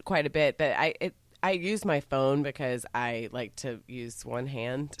used it quite a bit, but I use my phone because I like to use one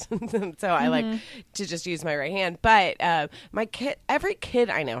hand. So I like to just use my right hand. But every kid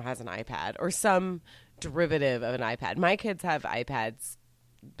I know has an iPad or some derivative of an iPad. My kids have iPads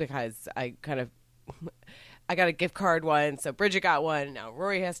because I got a gift card one. So Bridget got one. Now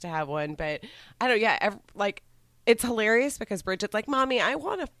Rory has to have one. But I don't, it's hilarious because Bridget's like, Mommy, I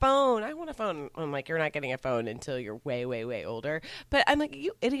want a phone. I'm like, you're not getting a phone until you're way, way, way older. But I'm like,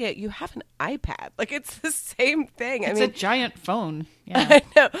 you idiot, you have an iPad. Like, it's the same thing. It's a giant phone. Yeah. I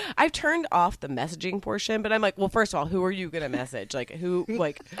know. I've turned off the messaging portion, but I'm like, well, first of all, who are you going to message? Like,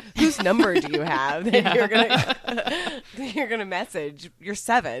 whose number do you have that you're going to message? You're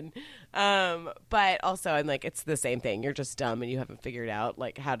 7. But also I'm like, it's the same thing. You're just dumb and you haven't figured out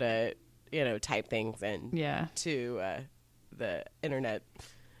like how to, type things in to the internet.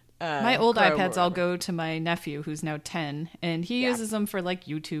 My old iPads all go to my nephew, who's now 10, and he uses them for like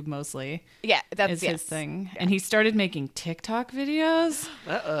YouTube mostly. Yeah, that's his thing. Yeah. And he started making TikTok videos.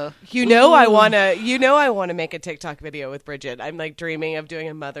 I want to make a TikTok video with Bridget. I'm like dreaming of doing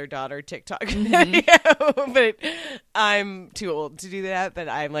a mother-daughter TikTok video, but I'm too old to do that. But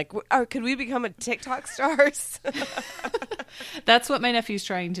I'm like, could we become a TikTok stars? That's what my nephew's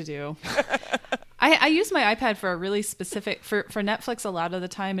trying to do. I use my iPad for a really specific, for Netflix a lot of the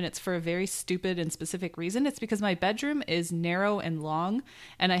time, and it's for a very stupid and specific reason. It's because my bedroom is narrow and long,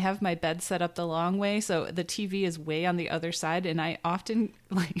 and I have my bed set up the long way, so the TV is way on the other side, and I often,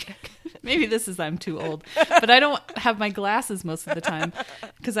 maybe this is I'm too old, but I don't have my glasses most of the time,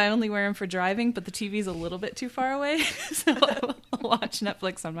 because I only wear them for driving, but the TV's a little bit too far away, so I'll watch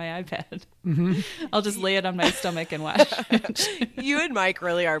Netflix on my iPad. Mm-hmm. I'll just lay it on my stomach and watch it. You and Mike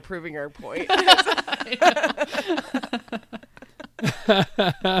really are proving our point.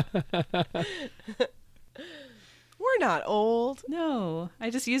 We're not old. No, I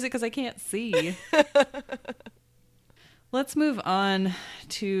just use it because I can't see. Let's move on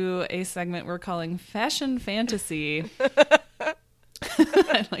to a segment we're calling Fashion Fantasy.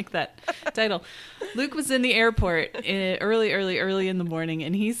 I like that title. Luke was in the airport early in the morning,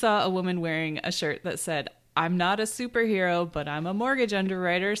 and he saw a woman wearing a shirt that said, "I'm not a superhero, but I'm a mortgage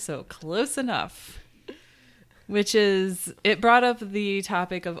underwriter, so close enough." It brought up the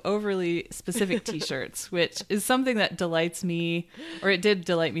topic of overly specific t-shirts, which is something that delights me, or it did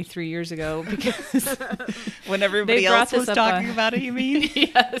delight me 3 years ago, because when everybody else was talking about it, you mean?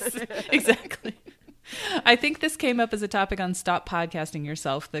 Yes, exactly. I think this came up as a topic on Stop Podcasting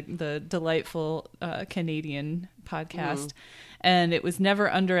Yourself, the delightful Canadian podcast. And it was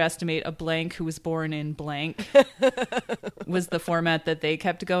never underestimate a blank who was born in blank was the format that they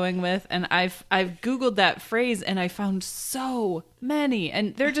kept going with. And I've Googled that phrase and I found so many,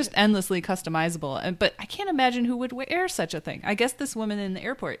 and they're just endlessly customizable. But I can't imagine who would wear such a thing. I guess this woman in the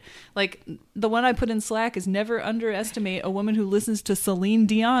airport, like the one I put in Slack, is never underestimate a woman who listens to Celine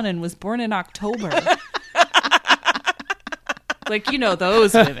Dion and was born in October. Like,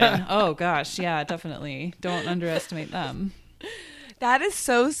 those women. Oh gosh. Yeah, definitely. Don't underestimate them. That is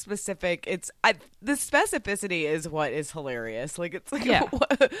so specific. The specificity is what is hilarious. Like, it's like, how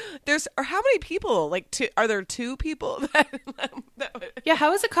many people? Like, are there 2 people that Yeah,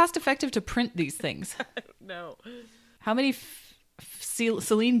 how is it cost effective to print these things? I don't know. How many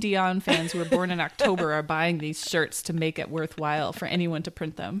Celine Dion fans who were born in October are buying these shirts to make it worthwhile for anyone to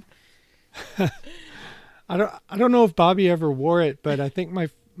print them? I don't know if Bobby ever wore it, but I think my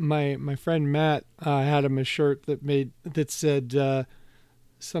friend Matt had him a shirt that said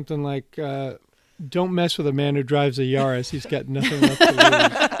something like, "Don't mess with a man who drives a Yaris. He's got nothing left to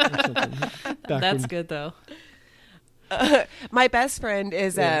lose." That's good though. My best friend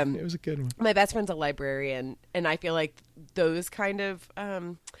is it was a good one. My best friend's a librarian, and I feel like those kind of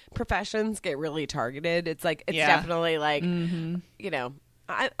professions get really targeted. It's like definitely like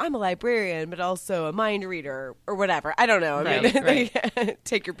I'm a librarian, but also a mind reader or whatever. I don't know. I mean,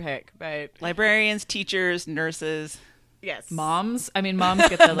 take your pick. But librarians, teachers, nurses. Yes. Moms. I mean, moms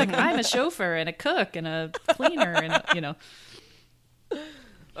get the, like, I'm a chauffeur and a cook and a cleaner and,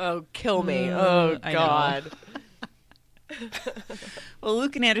 Oh, kill me. Oh, God. Well,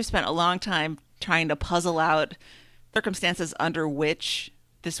 Luke and Andrew spent a long time trying to puzzle out circumstances under which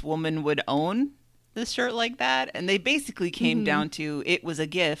this woman would own this shirt like that, and they basically came down to it was a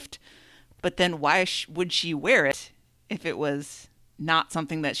gift, but then why would she wear it if it was not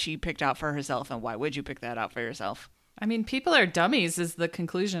something that she picked out for herself, and why would you pick that out for yourself? I mean, people are dummies is the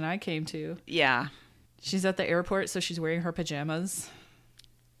conclusion I came to. Yeah. She's at the airport, so she's wearing her pajamas.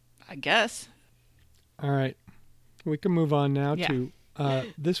 I guess. All right. We can move on now to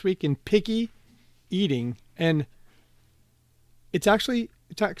This Week in Picky Eating, and it's actually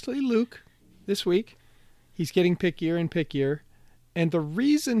Luke this week, he's getting pickier and pickier. And the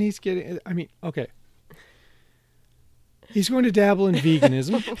reason he's getting, okay. He's going to dabble in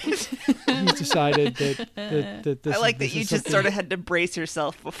veganism. He's decided that this I like this that you is just something- sort of had to brace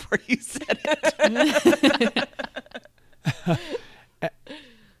yourself before you said it.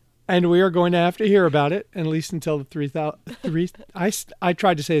 And we are going to have to hear about it, at least until the 3,000. I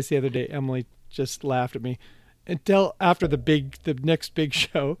tried to say this the other day. Emily just laughed at me. Until after the next big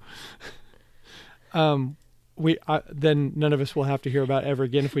show, then none of us will have to hear about it ever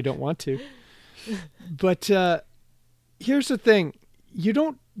again if we don't want to. But here's the thing: you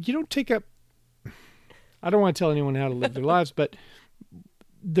don't take up. I don't want to tell anyone how to live their lives, but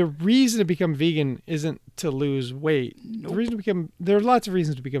the reason to become vegan isn't to lose weight. There are lots of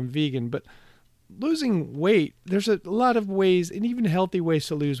reasons to become vegan, but losing weight, there's a lot of ways, and even healthy ways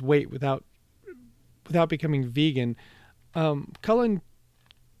to lose weight without becoming vegan. Cullen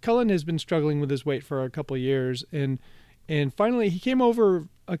has been struggling with his weight for a couple of years, and finally he came over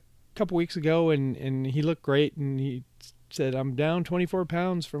a couple weeks ago, and he looked great, and he said, I'm down 24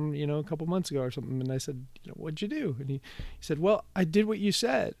 pounds from, a couple months ago or something. And I said, what'd you do? And he said, well, I did what you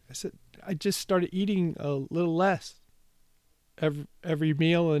said. I said, I just started eating a little less every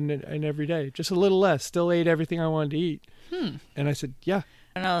meal and every day, just a little less, still ate everything I wanted to eat. And I said, yeah.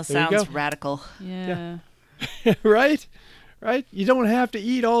 I don't know, it There you sounds go. radical. Yeah. Right. You don't have to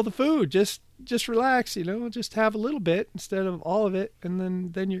eat all the food. Just relax, just have a little bit instead of all of it.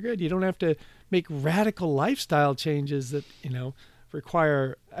 And then you're good. You don't have to make radical lifestyle changes that,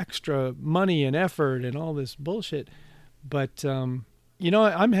 require extra money and effort and all this bullshit. But, I'm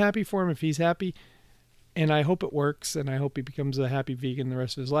happy for him if he's happy, and I hope it works, and I hope he becomes a happy vegan the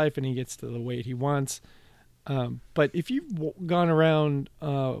rest of his life and he gets to the weight he wants. But if you've gone around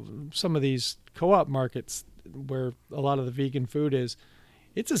some of these co-op markets where a lot of the vegan food is,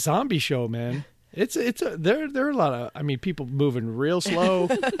 it's a zombie show, man. There are a lot of, people moving real slow,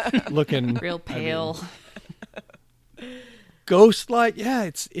 looking Real pale. ghost-like. Yeah,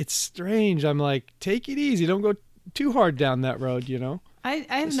 it's strange. I'm like, take it easy. Don't go too hard down that road, I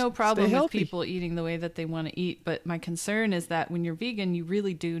have Just no problem stay with healthy. people eating the way that they want to eat, but my concern is that when you're vegan, you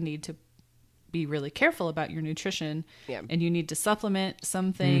really do need to be really careful about your nutrition. Yeah. And you need to supplement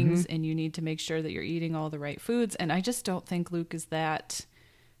some things, and you need to make sure that you're eating all the right foods. And I just don't think Luke is that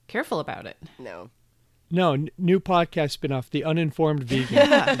careful about it. No. No, new podcast spinoff, The Uninformed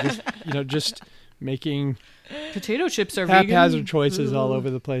Vegan. just making Potato chips are haphazard vegan. choices all over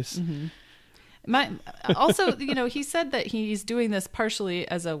the place. Also, he said that he's doing this partially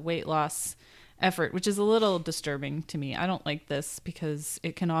as a weight loss effort, which is a little disturbing to me. I don't like this because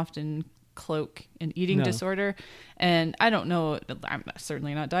it can often cloak an eating disorder. And I don't know, I'm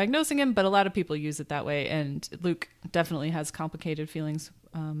certainly not diagnosing him, but a lot of people use it that way. And Luke definitely has complicated feelings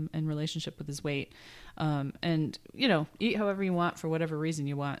in relationship with his weight. And, eat however you want for whatever reason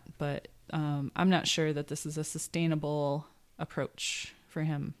you want. But I'm not sure that this is a sustainable approach for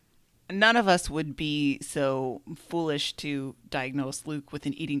him. None of us would be so foolish to diagnose Luke with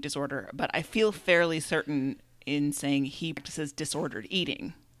an eating disorder, but I feel fairly certain in saying he practices disordered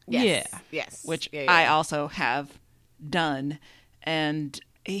eating, Yeah. Yes. which Yeah. I also have done. And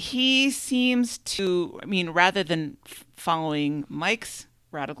he seems to, rather than following Mike's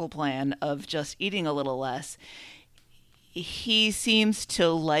radical plan of just eating a little less, he seems to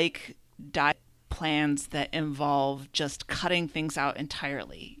like diet plans that involve just cutting things out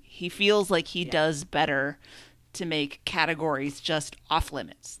entirely. He feels like he does better to make categories just off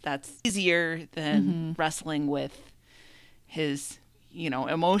limits. That's easier than wrestling with his,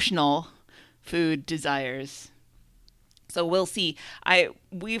 emotional food desires. So we'll see.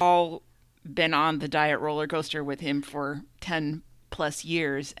 We've all been on the diet roller coaster with him for 10 plus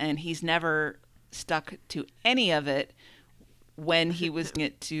years, and he's never stuck to any of it when he was doing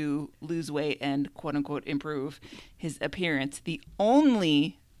it to lose weight and quote unquote improve his appearance. The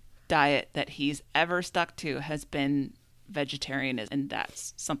only diet that he's ever stuck to has been vegetarianism, and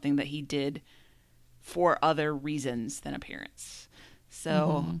that's something that he did for other reasons than appearance.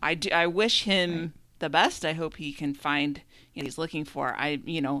 So I wish him the best. I hope he can find what he's looking for.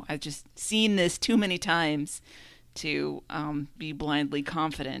 I've just seen this too many times to be blindly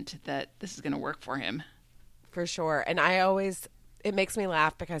confident that this is going to work for him. For sure. And it makes me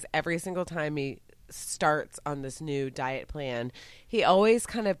laugh because every single time he starts on this new diet plan, he always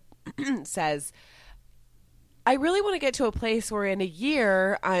kind of says, I really want to get to a place where in a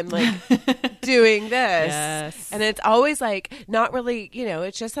year I'm like doing this. Yes. And it's always like not really,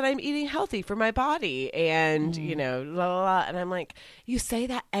 it's just that I'm eating healthy for my body and, la, la, la. And I'm like, you say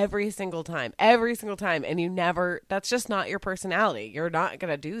that every single time. And you never, that's just not your personality. You're not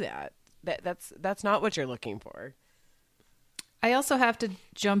going to do that. that's not what you're looking for. I also have to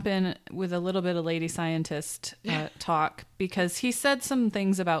jump in with a little bit of lady scientist talk, because he said some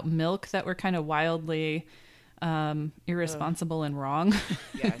things about milk that were kind of wildly irresponsible and wrong.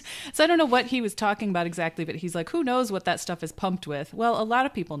 Yes. So I don't know what he was talking about exactly, but he's like, who knows what that stuff is pumped with? Well, a lot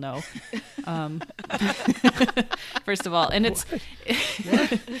of people know. First of all, and it's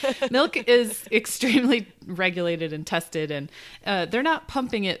milk is extremely regulated and tested, and they're not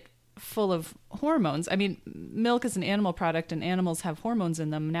pumping it full of hormones. I mean, milk is an animal product, and animals have hormones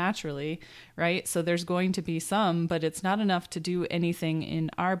in them naturally, right? So there's going to be some, but it's not enough to do anything in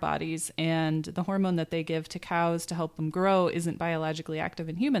our bodies. And the hormone that they give to cows to help them grow isn't biologically active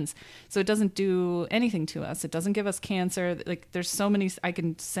in humans. So it doesn't do anything to us. It doesn't give us cancer. Like, there's so many, I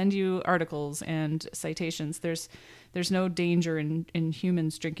can send you articles and citations. There's no danger in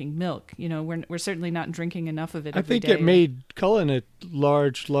humans drinking milk. You know, we're certainly not drinking enough of it every day. I think it made Cullen a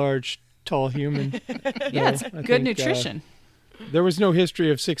large, tall human. Yeah, it's good nutrition. There was no history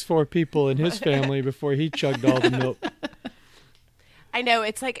of 6'4" people in his family before he chugged all the milk. I know,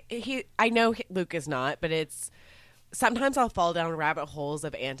 it's like I know Luke is not, but it's sometimes I'll fall down rabbit holes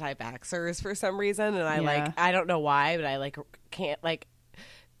of anti-vaxxers for some reason, and I don't know why, but I can't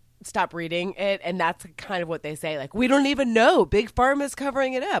stop reading it, and that's kind of what they say. Like, we don't even know. Big Pharma's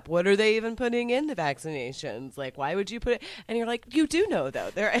covering it up. What are they even putting in the vaccinations? Like, why would you put it? And you're like, you do know,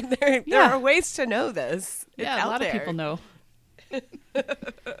 though. There are ways to know this. It's a lot of people know.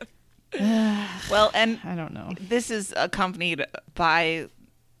 Well, and I don't know. This is accompanied by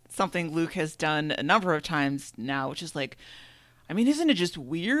something Luke has done a number of times now, which is like, I mean, isn't it just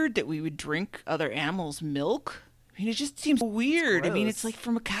weird that we would drink other animals' milk? I mean, it just seems weird. I mean, it's like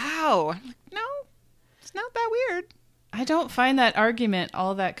from a cow. I'm like, no, it's not that weird. I don't find that argument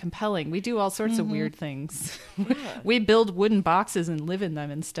all that compelling. We do all sorts of weird things. Yeah. We build wooden boxes and live in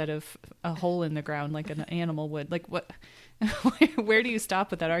them instead of a hole in the ground like an animal would. Like, what? Where do you stop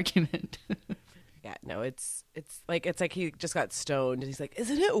with that argument? Yeah, no, it's like he just got stoned and he's like,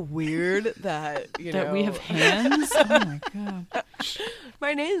 isn't it weird that that we have hands? Oh my god.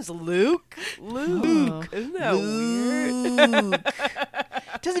 My name's Luke. Luke. Oh. Isn't that weird?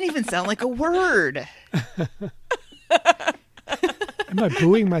 It doesn't even sound like a word. Am I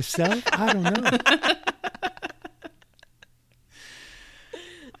booing myself? I don't know.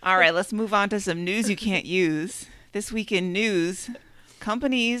 All right, let's move on to some news you can't use. This week in news,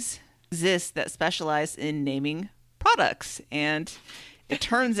 companies exist that specialize in naming products. And it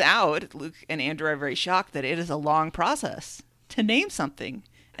turns out, Luke and Andrew are very shocked that it is a long process to name something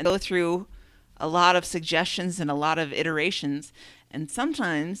and go through a lot of suggestions and a lot of iterations. And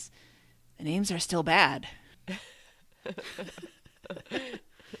sometimes the names are still bad.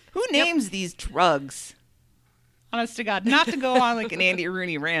 Who names these drugs? Honest to God, not to go on like an Andy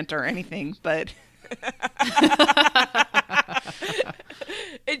Rooney rant or anything, but...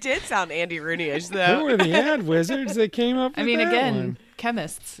 It did sound Andy Rooney-ish, though. Who were the ad wizards that came up with that one?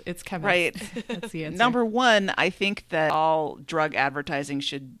 Chemists. It's chemists. Right. That's the answer. Number one, I think that all drug advertising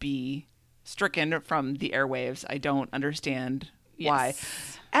should be stricken from the airwaves. I don't understand why.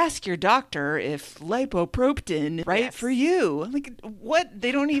 Ask your doctor if lipoproptin is right for you. Like, what?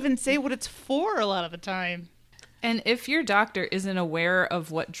 They don't even say what it's for a lot of the time. And if your doctor isn't aware of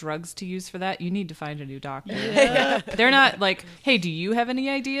what drugs to use for that, you need to find a new doctor. Yeah. They're not like, hey, do you have any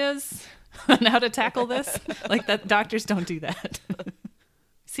ideas on how to tackle this? Like, that doctors don't do that.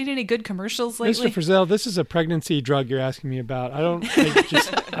 Seen any good commercials lately? Mr. Frizzell, this is a pregnancy drug you're asking me about. I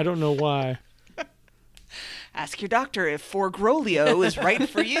don't know why. Ask your doctor if Forgrolio is right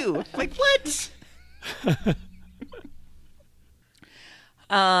for you. Like, what?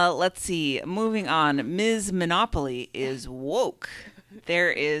 Let's see. Moving on. Ms. Monopoly is woke. There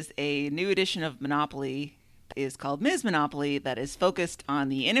is a new edition of Monopoly. Is called Ms. Monopoly that is focused on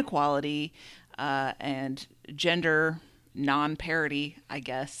the inequality and gender non-parity, I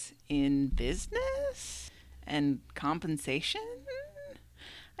guess, in business and compensation.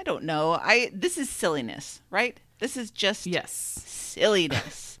 I don't know. This is silliness, right? This is just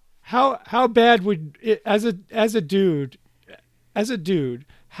silliness. How bad would it, as a dude,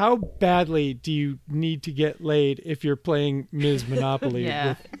 how badly do you need to get laid if you're playing Ms. Monopoly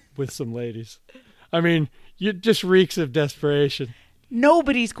with some ladies? I mean, it just reeks of desperation.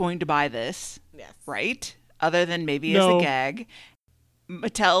 Nobody's going to buy this, right? Other than maybe as a gag.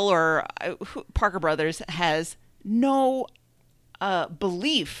 Mattel or Parker Brothers has no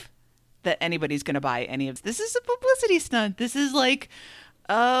belief that anybody's going to buy any of this. This is a publicity stunt. This is like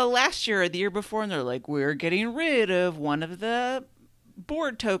last year or the year before, and they're like, we're getting rid of one of the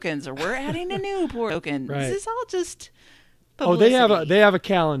board tokens, or we're adding a new board token. Right. This is all just publicity. Oh, they have a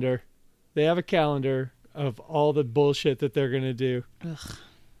calendar. They have a calendar of all the bullshit that they're going to do.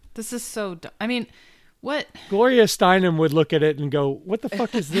 This is so dumb. I mean, what? Gloria Steinem would look at it and go, what the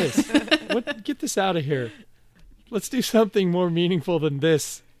fuck is this? Get this out of here. Let's do something more meaningful than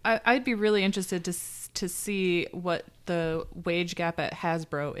this. I'd be really interested to see what the wage gap at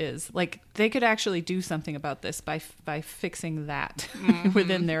Hasbro is. Like, they could actually do something about this by fixing that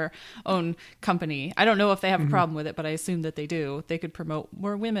within their own company. I don't know if they have a problem with it, but I assume that they do. They could promote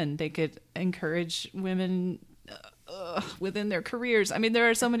more women. They could encourage women within their careers. I mean, there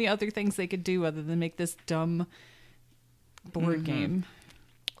are so many other things they could do other than make this dumb board game.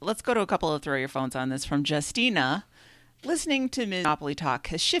 Let's go to a couple of throw your phones on this from Justina. Listening to Monopoly talk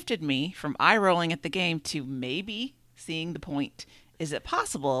has shifted me from eye-rolling at the game to maybe seeing the point. Is it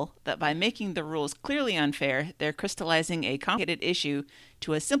possible that by making the rules clearly unfair, they're crystallizing a complicated issue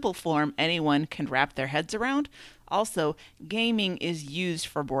to a simple form anyone can wrap their heads around? Also, gaming is used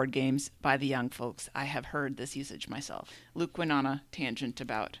for board games by the young folks. I have heard this usage myself. Luke went on a tangent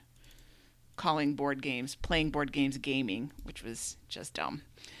about playing board games gaming, which was just dumb.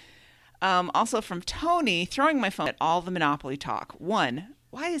 Also from Tony, throwing my phone at all the Monopoly talk. 1,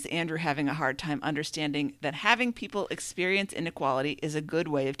 why is Andrew having a hard time understanding that having people experience inequality is a good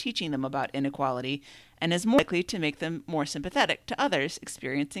way of teaching them about inequality and is more likely to make them more sympathetic to others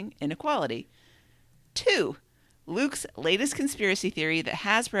experiencing inequality? 2, Luke's latest conspiracy theory that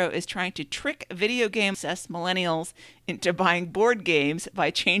Hasbro is trying to trick video game-obsessed millennials into buying board games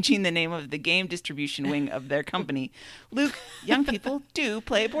by changing the name of the game distribution wing of their company. Luke, young people do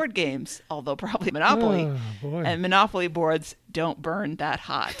play board games, although probably Monopoly. And Monopoly boards don't burn that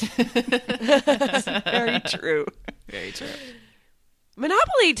hot. That's very true. Very true.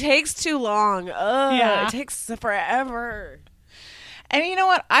 Monopoly takes too long. It takes forever. And you know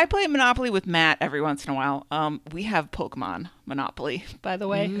what? I play Monopoly with Matt every once in a while. We have Pokemon Monopoly, by the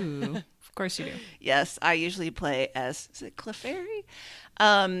way. Ooh, of course you do. Yes, I usually play as, is it Clefairy?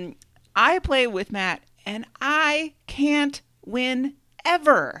 I play with Matt, and I can't win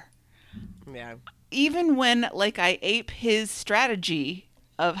ever. Yeah. Even when, like, I ape his strategy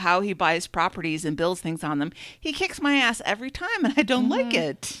of how he buys properties and builds things on them, he kicks my ass every time, and I don't like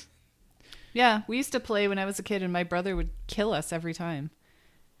it. Yeah, we used to play when I was a kid, and my brother would kill us every time.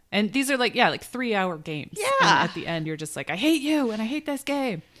 And these are like 3-hour games. Yeah. And at the end, you're just like, I hate you, and I hate this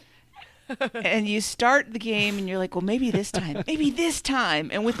game. And you start the game, and you're like, well, maybe this time.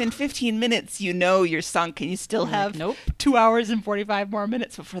 And within 15 minutes, you know you're sunk, and you still have 2 hours and 45 more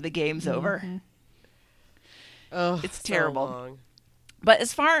minutes before the game's over. Oh, it's terrible. So long. But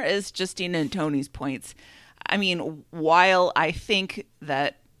as far as Justina and Tony's points, I mean, while I think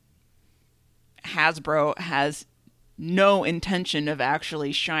that Hasbro has no intention of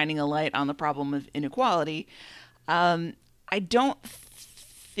actually shining a light on the problem of inequality, I don't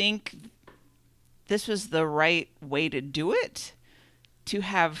think this was the right way to do it, to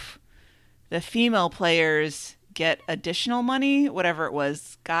have the female players get additional money, whatever it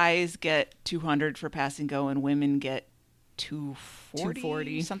was. Guys get $200 for pass and go, and women get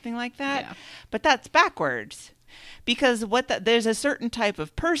 $240, something like that. Yeah. But that's backwards, because there's a certain type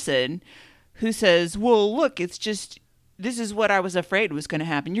of person who says, well, look, it's just, this is what I was afraid was going to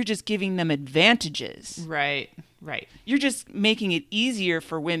happen. You're just giving them advantages. Right. You're just making it easier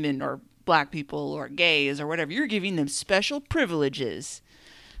for women or black people or gays or whatever. You're giving them special privileges.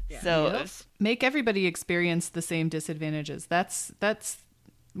 Yeah. So make everybody experience the same disadvantages. That's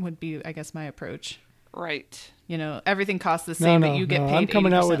would be, I guess, my approach. Right. You know, everything costs the same, but you get paid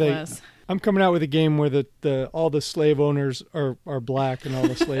 80% less. I'm coming out with a game where all the slave owners are black and all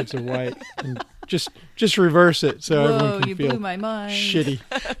the slaves are white, and just reverse it so everyone can feel blew my mind. Shitty.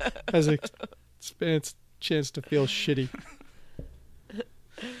 Has a chance to feel shitty.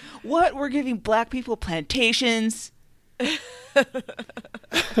 What? We're giving black people plantations? They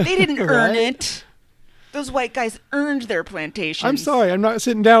didn't earn it. Those white guys earned their plantations. I'm sorry. I'm not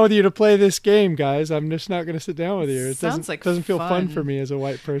sitting down with you to play this game, guys. I'm just not going to sit down with you. It doesn't feel fun for me as a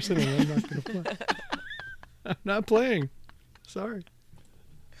white person, and I'm not going to play. I'm not playing. Sorry.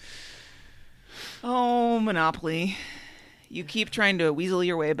 Oh, Monopoly. You keep trying to weasel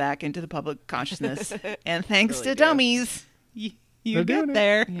your way back into the public consciousness. And thanks to dummies, you get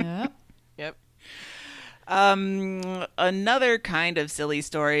there. Yeah. Yep. Another kind of silly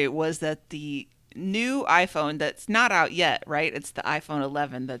story was that the new iPhone that's not out yet, right? It's the iPhone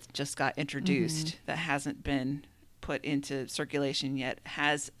 11 that just got introduced, that hasn't been put into circulation yet,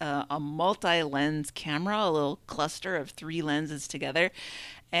 has a multi-lens camera, a little cluster of 3 lenses together.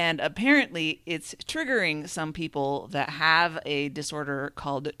 And apparently it's triggering some people that have a disorder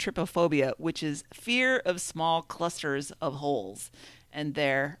called trypophobia, which is fear of small clusters of holes. and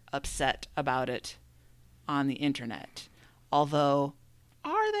they're upset about it on the internet. Although,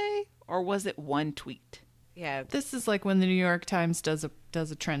 are they? Or was it one tweet? Yeah. This is like when the New York Times does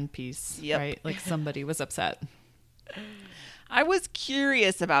a trend piece, Yep. right? Like somebody was upset. I was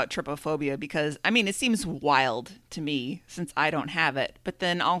curious about trypophobia because, I mean, it seems wild to me since I don't have it. But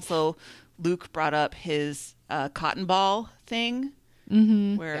then also, Luke brought up his cotton ball thing,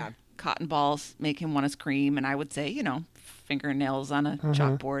 where cotton balls make him want to scream. And I would say, fingernails on a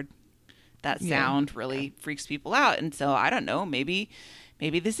chalkboard. That sound really freaks people out. And so, I don't know, maybe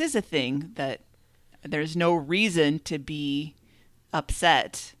this is a thing that there's no reason to be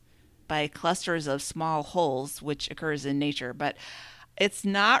upset by clusters of small holes, which occurs in nature, but it's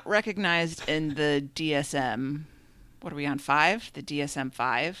not recognized in the DSM. What are we on, 5? The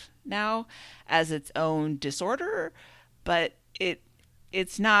DSM-5 now as its own disorder, but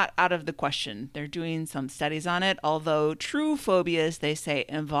it's not out of the question. They're doing some studies on it, although true phobias, they say,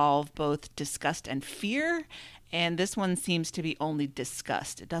 involve both disgust and fear. And this one seems to be only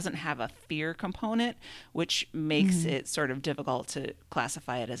disgust. It doesn't have a fear component, which makes it sort of difficult to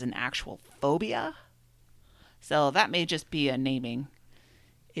classify it as an actual phobia. So that may just be a naming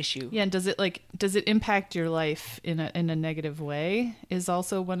issue. Yeah, and does it impact your life in a negative way? Is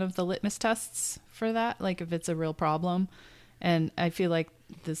also one of the litmus tests for that. Like if it's a real problem, and I feel like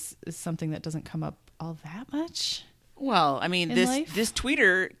this is something that doesn't come up all that much. Well, I mean, this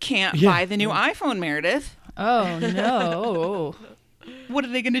tweeter can't buy the new iPhone, Meredith. Oh no! What are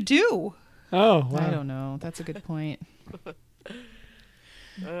they going to do? Oh, wow. I don't know. That's a good point.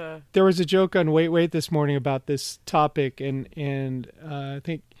 There was a joke on Wait this morning about this topic, and I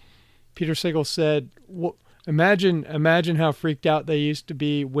think Peter Sagal said, "Imagine how freaked out they used to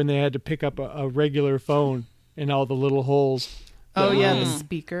be when they had to pick up a regular phone and all the little holes." Oh yeah, the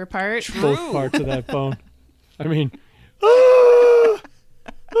speaker part. Both parts of that phone. I mean,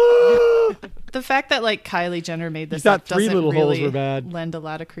 the fact that like Kylie Jenner made this thought up 3 doesn't little holes really were bad. lend a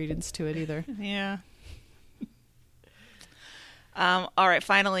lot of credence to it either. Yeah. All right,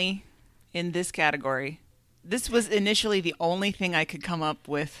 finally, in this category, this was initially the only thing I could come up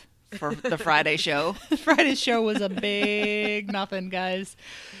with for the Friday show. Friday's show was a big nothing, guys.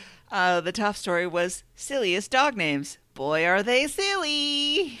 The top story was silliest dog names. Boy, are they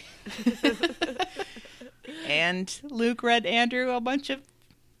silly. And Luke read Andrew a bunch of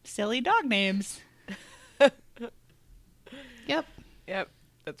silly dog names. Yep. Yep.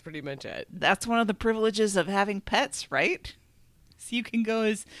 That's pretty much it. That's one of the privileges of having pets, right? So you can go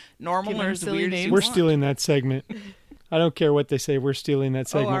as normal Give or them as silly weird as names. you we're want. stealing that segment. I don't care what they say. We're stealing that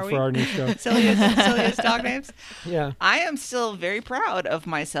segment are we? for our new show. Silliest dog names. Yeah. I am still very proud of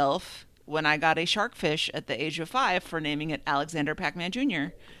myself when I got a sharkfish at the age of 5 for naming it Alexander Pac-Man Jr.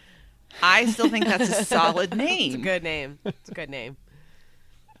 I still think that's a solid name. It's a good name. It's a good name.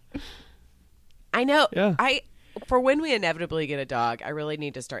 I know. Yeah. For when we inevitably get a dog, I really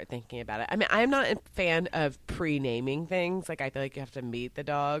need to start thinking about it. I mean, I'm not a fan of pre-naming things. Like, I feel like you have to meet the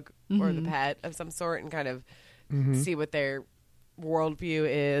dog or the pet of some sort and kind of see what their worldview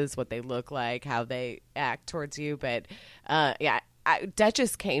is, what they look like, how they act towards you. But,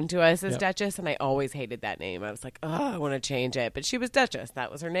 Duchess came to us as Duchess, and I always hated that name. I was like, oh, I want to change it. But she was Duchess. That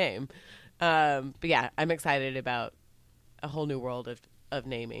was her name. But, yeah, I'm excited about a whole new world of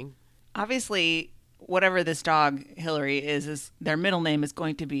naming. Obviously, whatever this dog, Hillary, is their middle name is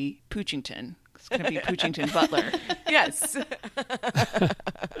going to be Poochington. It's going to be Poochington Butler. Yes.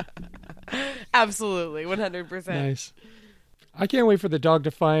 Absolutely. 100%. Nice. I can't wait for the dog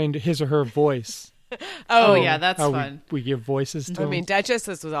to find his or her voice. Oh yeah, that's How fun. we give voices to I them. mean, Duchess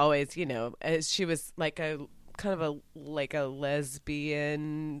was always, she was like a kind of a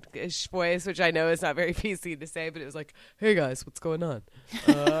lesbian-ish voice, which I know is not very PC to say, but it was like, hey guys, what's going on?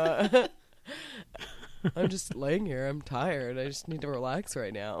 I'm just laying here. I'm tired. I just need to relax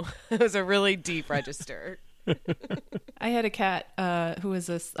right now. It was a really deep register. I had a cat who was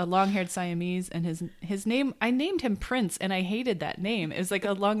a long-haired Siamese, and his name, I named him Prince, and I hated that name. It was like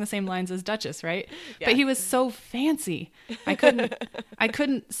along the same lines as Duchess, right? Yeah. But he was so fancy. I couldn't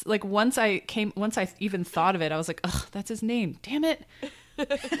like once I even thought of it, I was like, ugh, that's his name. Damn it.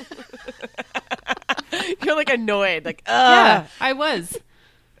 You're like annoyed, like, Yeah, I was.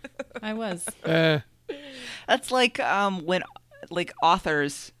 That's like when like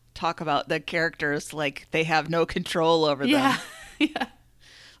authors talk about the characters like they have no control over them. Yeah. Yeah.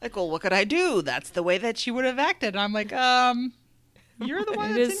 Like, well, what could I do? That's the way that she would have acted. And I'm like, you're the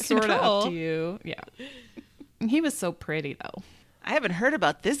one It that's is in sort of control. up to you. Yeah. He was so pretty though. I haven't heard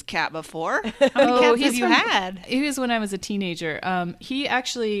about this cat before. Oh, Cats have you had? He was when I was a teenager.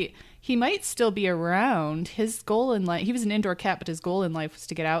 He might still be around. His goal in life, he was an indoor cat, but his goal in life was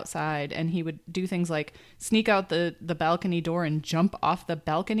to get outside, and he would do things like sneak out the balcony door and jump off the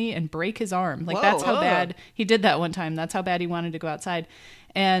balcony and break his arm. Like, Whoa. that's how bad he did that one time. That's how bad he wanted to go outside.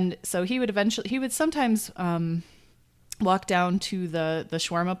 And so he would sometimes walk down to the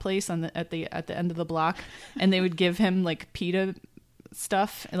shawarma place at the end of the block, and they would give him like pita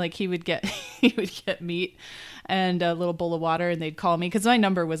stuff, and like he would get meat and a little bowl of water, and they'd call me because my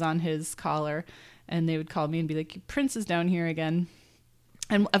number was on his collar, and they would call me and be like, Prince is down here again.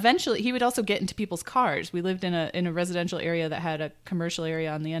 And eventually he would also get into people's cars. We lived in a residential area that had a commercial area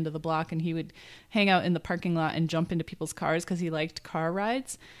on the end of the block, and he would hang out in the parking lot and jump into people's cars because he liked car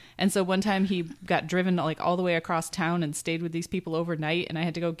rides. And so one time he got driven like all the way across town and stayed with these people overnight, and I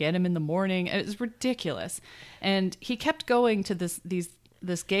had to go get him in the morning. It was ridiculous. And he kept going to this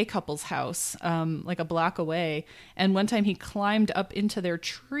gay couple's house, like a block away. And one time he climbed up into their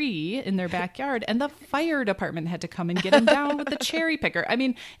tree in their backyard, and the fire department had to come and get him down with the cherry picker. I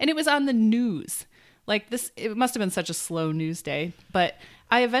mean, and it was on the news. Like this, it must have been such a slow news day. But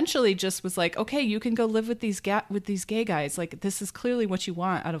I eventually just was like, okay, you can go live with these gay guys. Like, this is clearly what you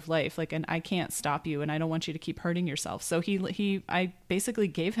want out of life. Like, and I can't stop you, and I don't want you to keep hurting yourself. So I basically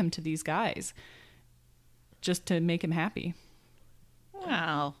gave him to these guys just to make him happy.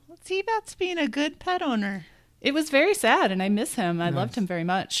 Wow. See, that's being a good pet owner. It was very sad, and I miss him. I loved him very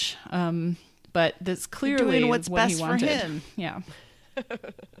much. But that's clearly doing what's what best he for wanted. him. Yeah.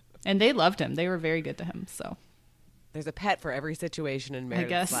 And they loved him. They were very good to him. So There's a pet for every situation in I Meredith's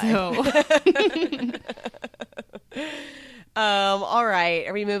guess life. so. All right.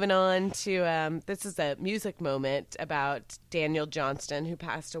 Are we moving on to this is a music moment about Daniel Johnston, who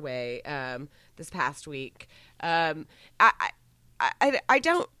passed away this past week. I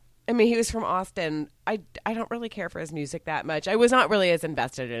mean, he was from Austin. I don't really care for his music that much. I was not really as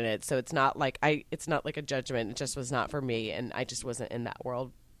invested in it, so it's not like a judgment. It just was not for me, and I just wasn't in that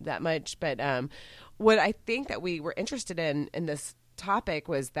world that much. But what I think that we were interested in this topic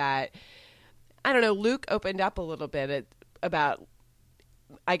was that, I don't know, Luke opened up a little bit about,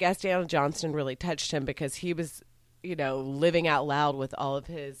 I guess Daniel Johnston really touched him because he was, living out loud with all of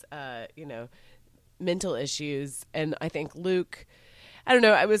his, mental issues. And I think Luke, I don't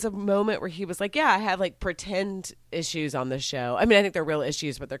know, it was a moment where he was like, yeah, I have like pretend issues on the show. I mean, I think they're real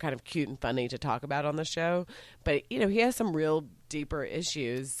issues, but they're kind of cute and funny to talk about on the show. But, he has some real deeper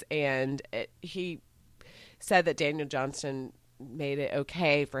issues. And he said that Daniel Johnston made it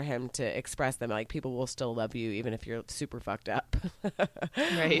okay for him to express them. Like, people will still love you even if you're super fucked up.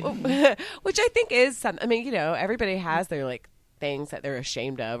 Right. Which I think is something. I mean, everybody has their like things that they're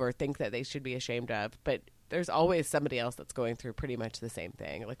ashamed of or think that they should be ashamed of, but there's always somebody else that's going through pretty much the same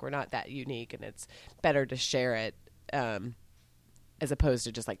thing. Like, we're not that unique, and it's better to share it as opposed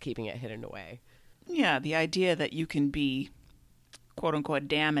to just like keeping it hidden away. Yeah, the idea that you can be quote unquote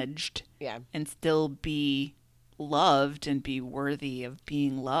damaged, Yeah. and still be loved and be worthy of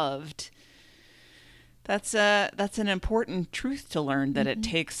being loved. That's an important truth to learn, that it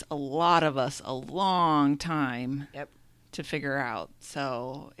takes a lot of us a long time Yep. to figure out.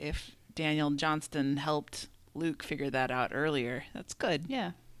 So if Daniel Johnston helped Luke figure that out earlier, that's good.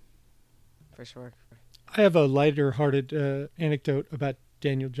 Yeah. For sure. I have a lighter-hearted anecdote about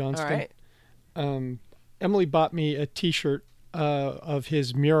Daniel Johnston. All right. Emily bought me a T-shirt of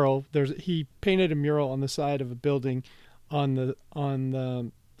his mural. He painted a mural on the side of a building on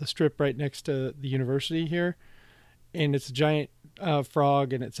the strip right next to the university here, and it's a giant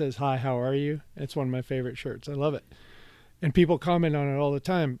frog, and it says, "Hi, how are you?" It's one of my favorite shirts. I love it, and people comment on it all the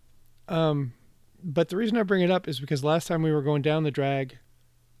time. But the reason I bring it up is because last time we were going down the drag,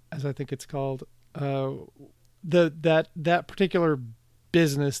 as I think it's called, that particular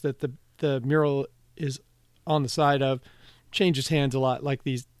business that the mural is on the side of changes hands a lot, like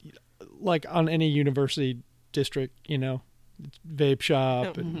on any university district, vape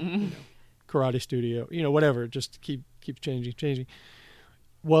shop and karate studio, whatever, just keeps changing.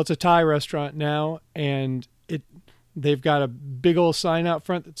 Well, it's a Thai restaurant now, and they've got a big old sign out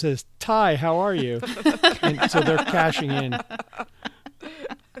front that says, "Thai, how are you?" And so they're cashing in.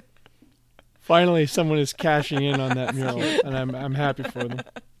 Finally, someone is cashing in on that mural, and I'm happy for them.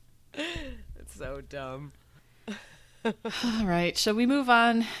 It's so dumb. All right. Shall we move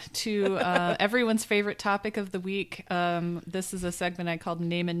on to everyone's favorite topic of the week? This is a segment I called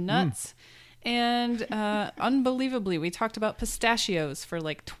Name and Nuts. And unbelievably, we talked about pistachios for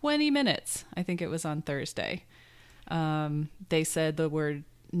like 20 minutes. I think it was on Thursday. They said the word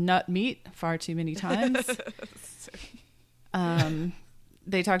nut meat far too many times.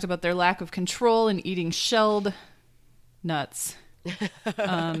 They talked about their lack of control in eating shelled nuts.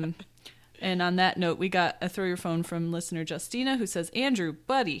 And on that note, we got a throw your phone from listener Justina, who says, Andrew,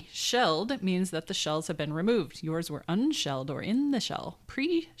 buddy, shelled means that the shells have been removed. Yours were unshelled or in the shell.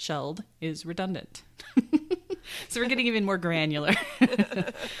 Pre-shelled is redundant. So we're getting even more granular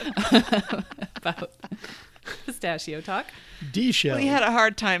about pistachio talk. D-shell. We had a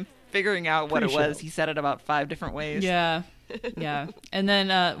hard time figuring out what it Pre-shelled. was. He said it about 5 different ways. Yeah. Yeah. And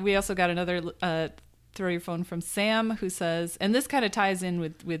then we also got another throw your phone from Sam, who says, and this kind of ties in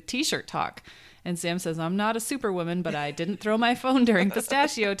with t-shirt talk. And Sam says, I'm not a superwoman, but I didn't throw my phone during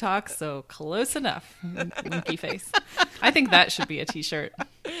pistachio talk, so close enough. Winky face. I think that should be a t-shirt.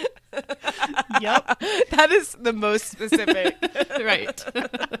 Yep. That is the most specific. Right.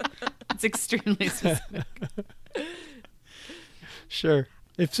 It's extremely specific. Sure.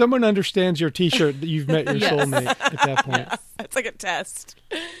 If someone understands your T-shirt, you've met your Yes. soulmate at that point. It's like a test.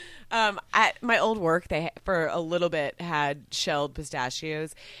 At my old work, they for a little bit had shelled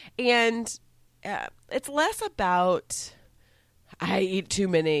pistachios, and it's less about I eat too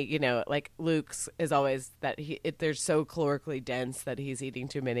many. You know, like Luke's is always that they're so calorically dense that he's eating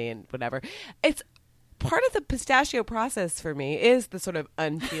too many and whatever. It's part of the pistachio process for me is the sort of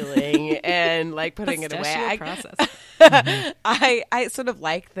unpeeling and like putting it away. Pistachio process. I sort of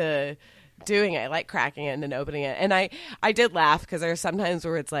like the doing it. I like cracking it and then opening it. And I did laugh because there's sometimes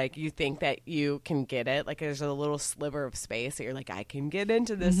where it's like you think that you can get it. Like there's a little sliver of space that you're like, I can get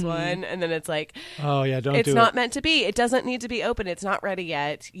into this one. And then it's like, Oh, yeah, don't it's do not it. meant to be. It doesn't need to be open. It's not ready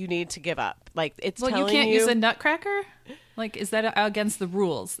yet. You need to give up. Like it's Well, you telling can't use a nutcracker? Like, is that against the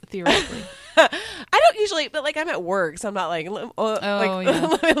rules, theoretically? I don't usually, but like I'm at work, so I'm not like,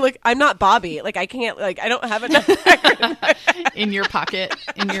 yeah. like I'm not Bobby. Like I can't, like I don't have a In your pocket,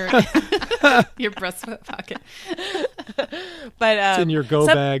 in your your breast pocket. but It's in your go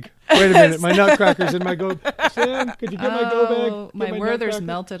bag. Wait a minute, my nutcracker's in my go. Sam, could you get my go bag? My Get Werther's nutcracker?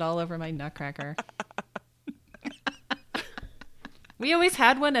 melted all over my nutcracker. We always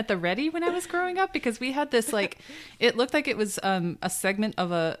had one at the ready when I was growing up because we had this like, it looked like it was a segment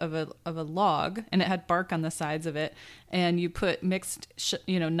of a log and it had bark on the sides of it, and you put mixed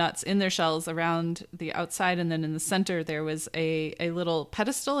nuts in their shells around the outside, and then in the center there was a little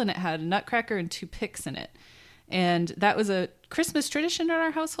pedestal and it had a nutcracker and 2 picks in it. And that was a Christmas tradition in our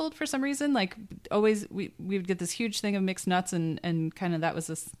household for some reason. Like always, we would get this huge thing of mixed nuts, and kind of that was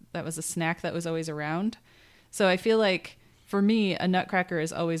a snack that was always around. So I feel like for me, a nutcracker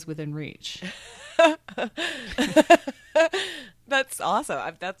is always within reach. that's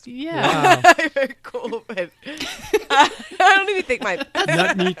awesome. That's Yeah. Wow. very cool. But I don't even think my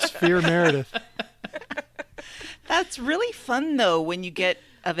Nut meets Fear Meredith. That's really fun, though, when you get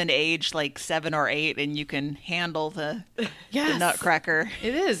of an age like 7 or 8 and you can handle the nutcracker.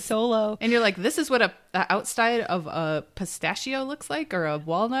 It is. Solo. And you're like, this is what the outside of a pistachio looks like, or a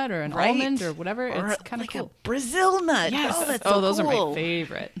walnut, or an Right. almond, or whatever. Or It's kind of like cool. a Brazil nut. Yes. Oh, that's so those are cool. my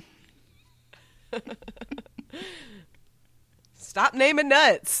favorite. stop naming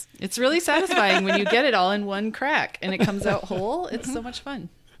nuts. It's really satisfying when you get it all in one crack and it comes out whole. It's so much fun.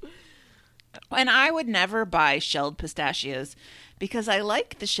 And I would never buy shelled pistachios because I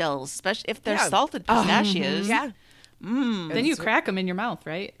like the shells, especially if they're Yeah. salted pistachios. Yeah. Then you crack them in your mouth,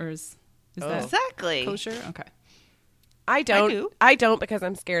 right? Or is that Exactly. kosher? Okay. I don't. do. I don't because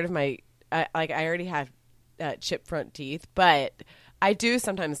I'm scared of my. I already have chipped front teeth, but I do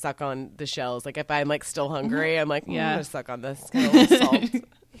sometimes suck on the shells. Like if I'm like still hungry, I'm like, Yeah. I'm gonna suck on this. Get a little salt.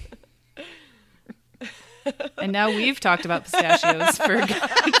 And now we've talked about pistachios for a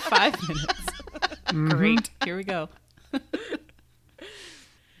good 5 minutes. Great. Here we go.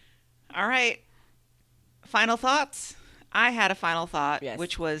 All right. Final thoughts? I had a final thought, Yes.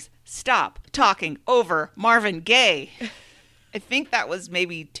 which was stop talking over Marvin Gaye. I think that was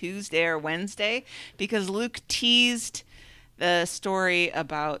maybe Tuesday or Wednesday because Luke teased the story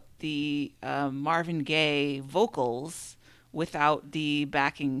about the Marvin Gaye vocals without the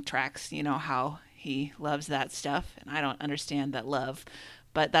backing tracks. You know how he loves that stuff, and I don't understand that love,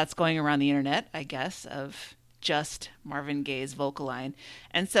 but that's going around the internet, I guess, of just Marvin Gaye's vocal line.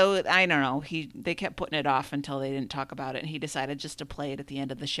 And so I don't know, they kept putting it off until they didn't talk about it, and he decided just to play it at the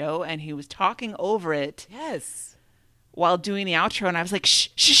end of the show, and he was talking over it Yes. while doing the outro, and I was like, shh,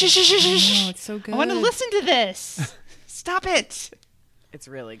 shh, shh, shh, shh, shh. Oh, it's so good. I want to listen to this. Stop it. It's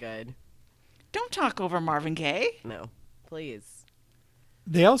really good. Don't talk over Marvin Gaye. No, please.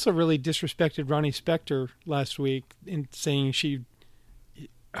 They also really disrespected Ronnie Spector last week in saying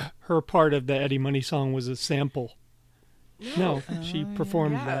her part of the Eddie Money song was a sample. No, she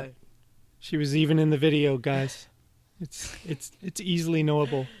performed Yeah. that. She was even in the video, guys. It's easily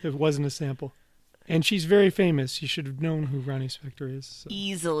knowable. It wasn't a sample. And she's very famous. You should have known who Ronnie Spector is. So.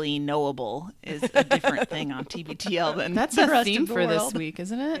 Easily knowable is a different thing on TBTL than That's the a rest theme of the for world. this week,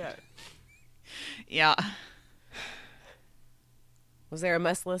 isn't it? Yeah. Was there a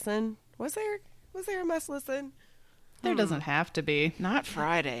must listen? Was there a must listen? There doesn't have to be. Not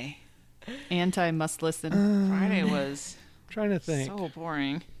Friday. Anti must listen. Friday was I'm trying to think. so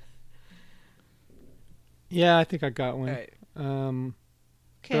boring. Yeah, I think I got one. All right.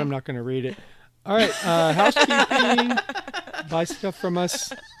 But I'm not going to read it. All right, housekeeping. Buy stuff from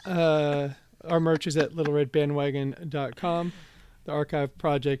us. Our merch is at littleredbandwagon.com. The archive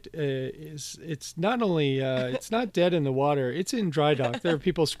project it's not only it's not dead in the water, it's in dry dock. There are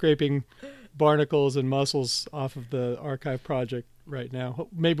people scraping barnacles and mussels off of the archive project right now.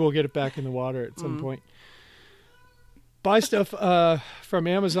 Maybe we'll get it back in the water at some point. Buy stuff from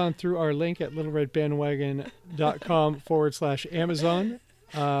Amazon through our link at littleredbandwagon.com/Amazon.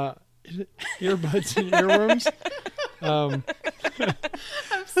 Earbuds and earworms.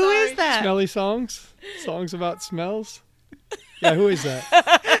 Who is that? Smelly songs about smells. Yeah, who is that?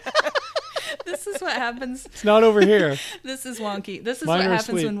 This is what happens. It's not over here. This is Wonky. This is Mine what are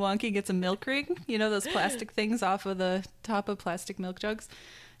happens asleep. when Wonky gets a milk ring. You know those plastic things off of the top of plastic milk jugs?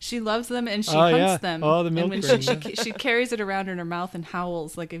 She loves them and she hunts yeah. them. Oh, the milk and ring, when she carries it around in her mouth and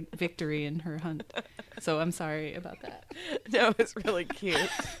howls like a victory in her hunt. So I'm sorry about that. No, it's really cute.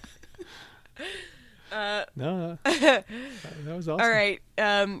 No, that was awesome. All right.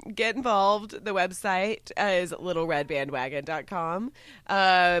 Get involved. The website is littleredbandwagon.com.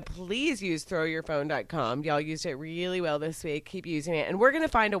 Please use throwyourphone.com. Y'all used it really well this week. Keep using it. And we're going to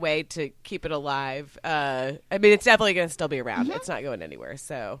find a way to keep it alive. I mean, it's definitely going to still be around. It's not going anywhere.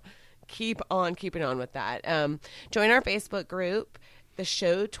 So keep on keeping on with that. Join our Facebook group. The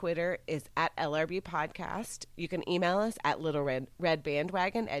show Twitter is at LRB Podcast. You can email us at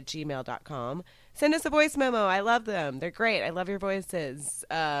littleredbandwagon@gmail.com. Send us a voice memo. I love them. They're great. I love your voices.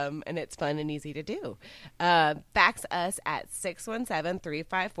 And it's fun and easy to do. Fax us at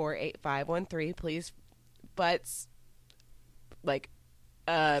 617-354-8513. Please, butts, like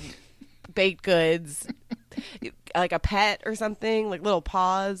baked goods, like a pet or something, like little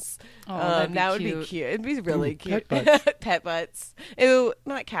paws. Oh, that'd be that would be cute. cute. It'd be really cute. pet butts. Pet butts. Ew,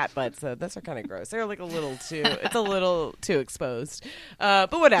 not cat butts though. Those are kind of gross. They're like a little too. It's a little too exposed.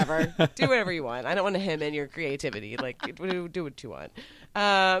 But whatever. Do whatever you want. I don't want to hem in your creativity. Like do what you want.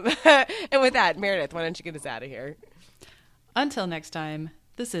 And with that, Meredith, why don't you get us out of here? Until next time,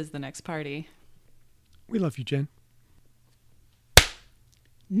 this is The Next Party. We love you, Jen.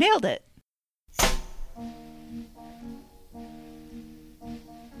 Nailed it.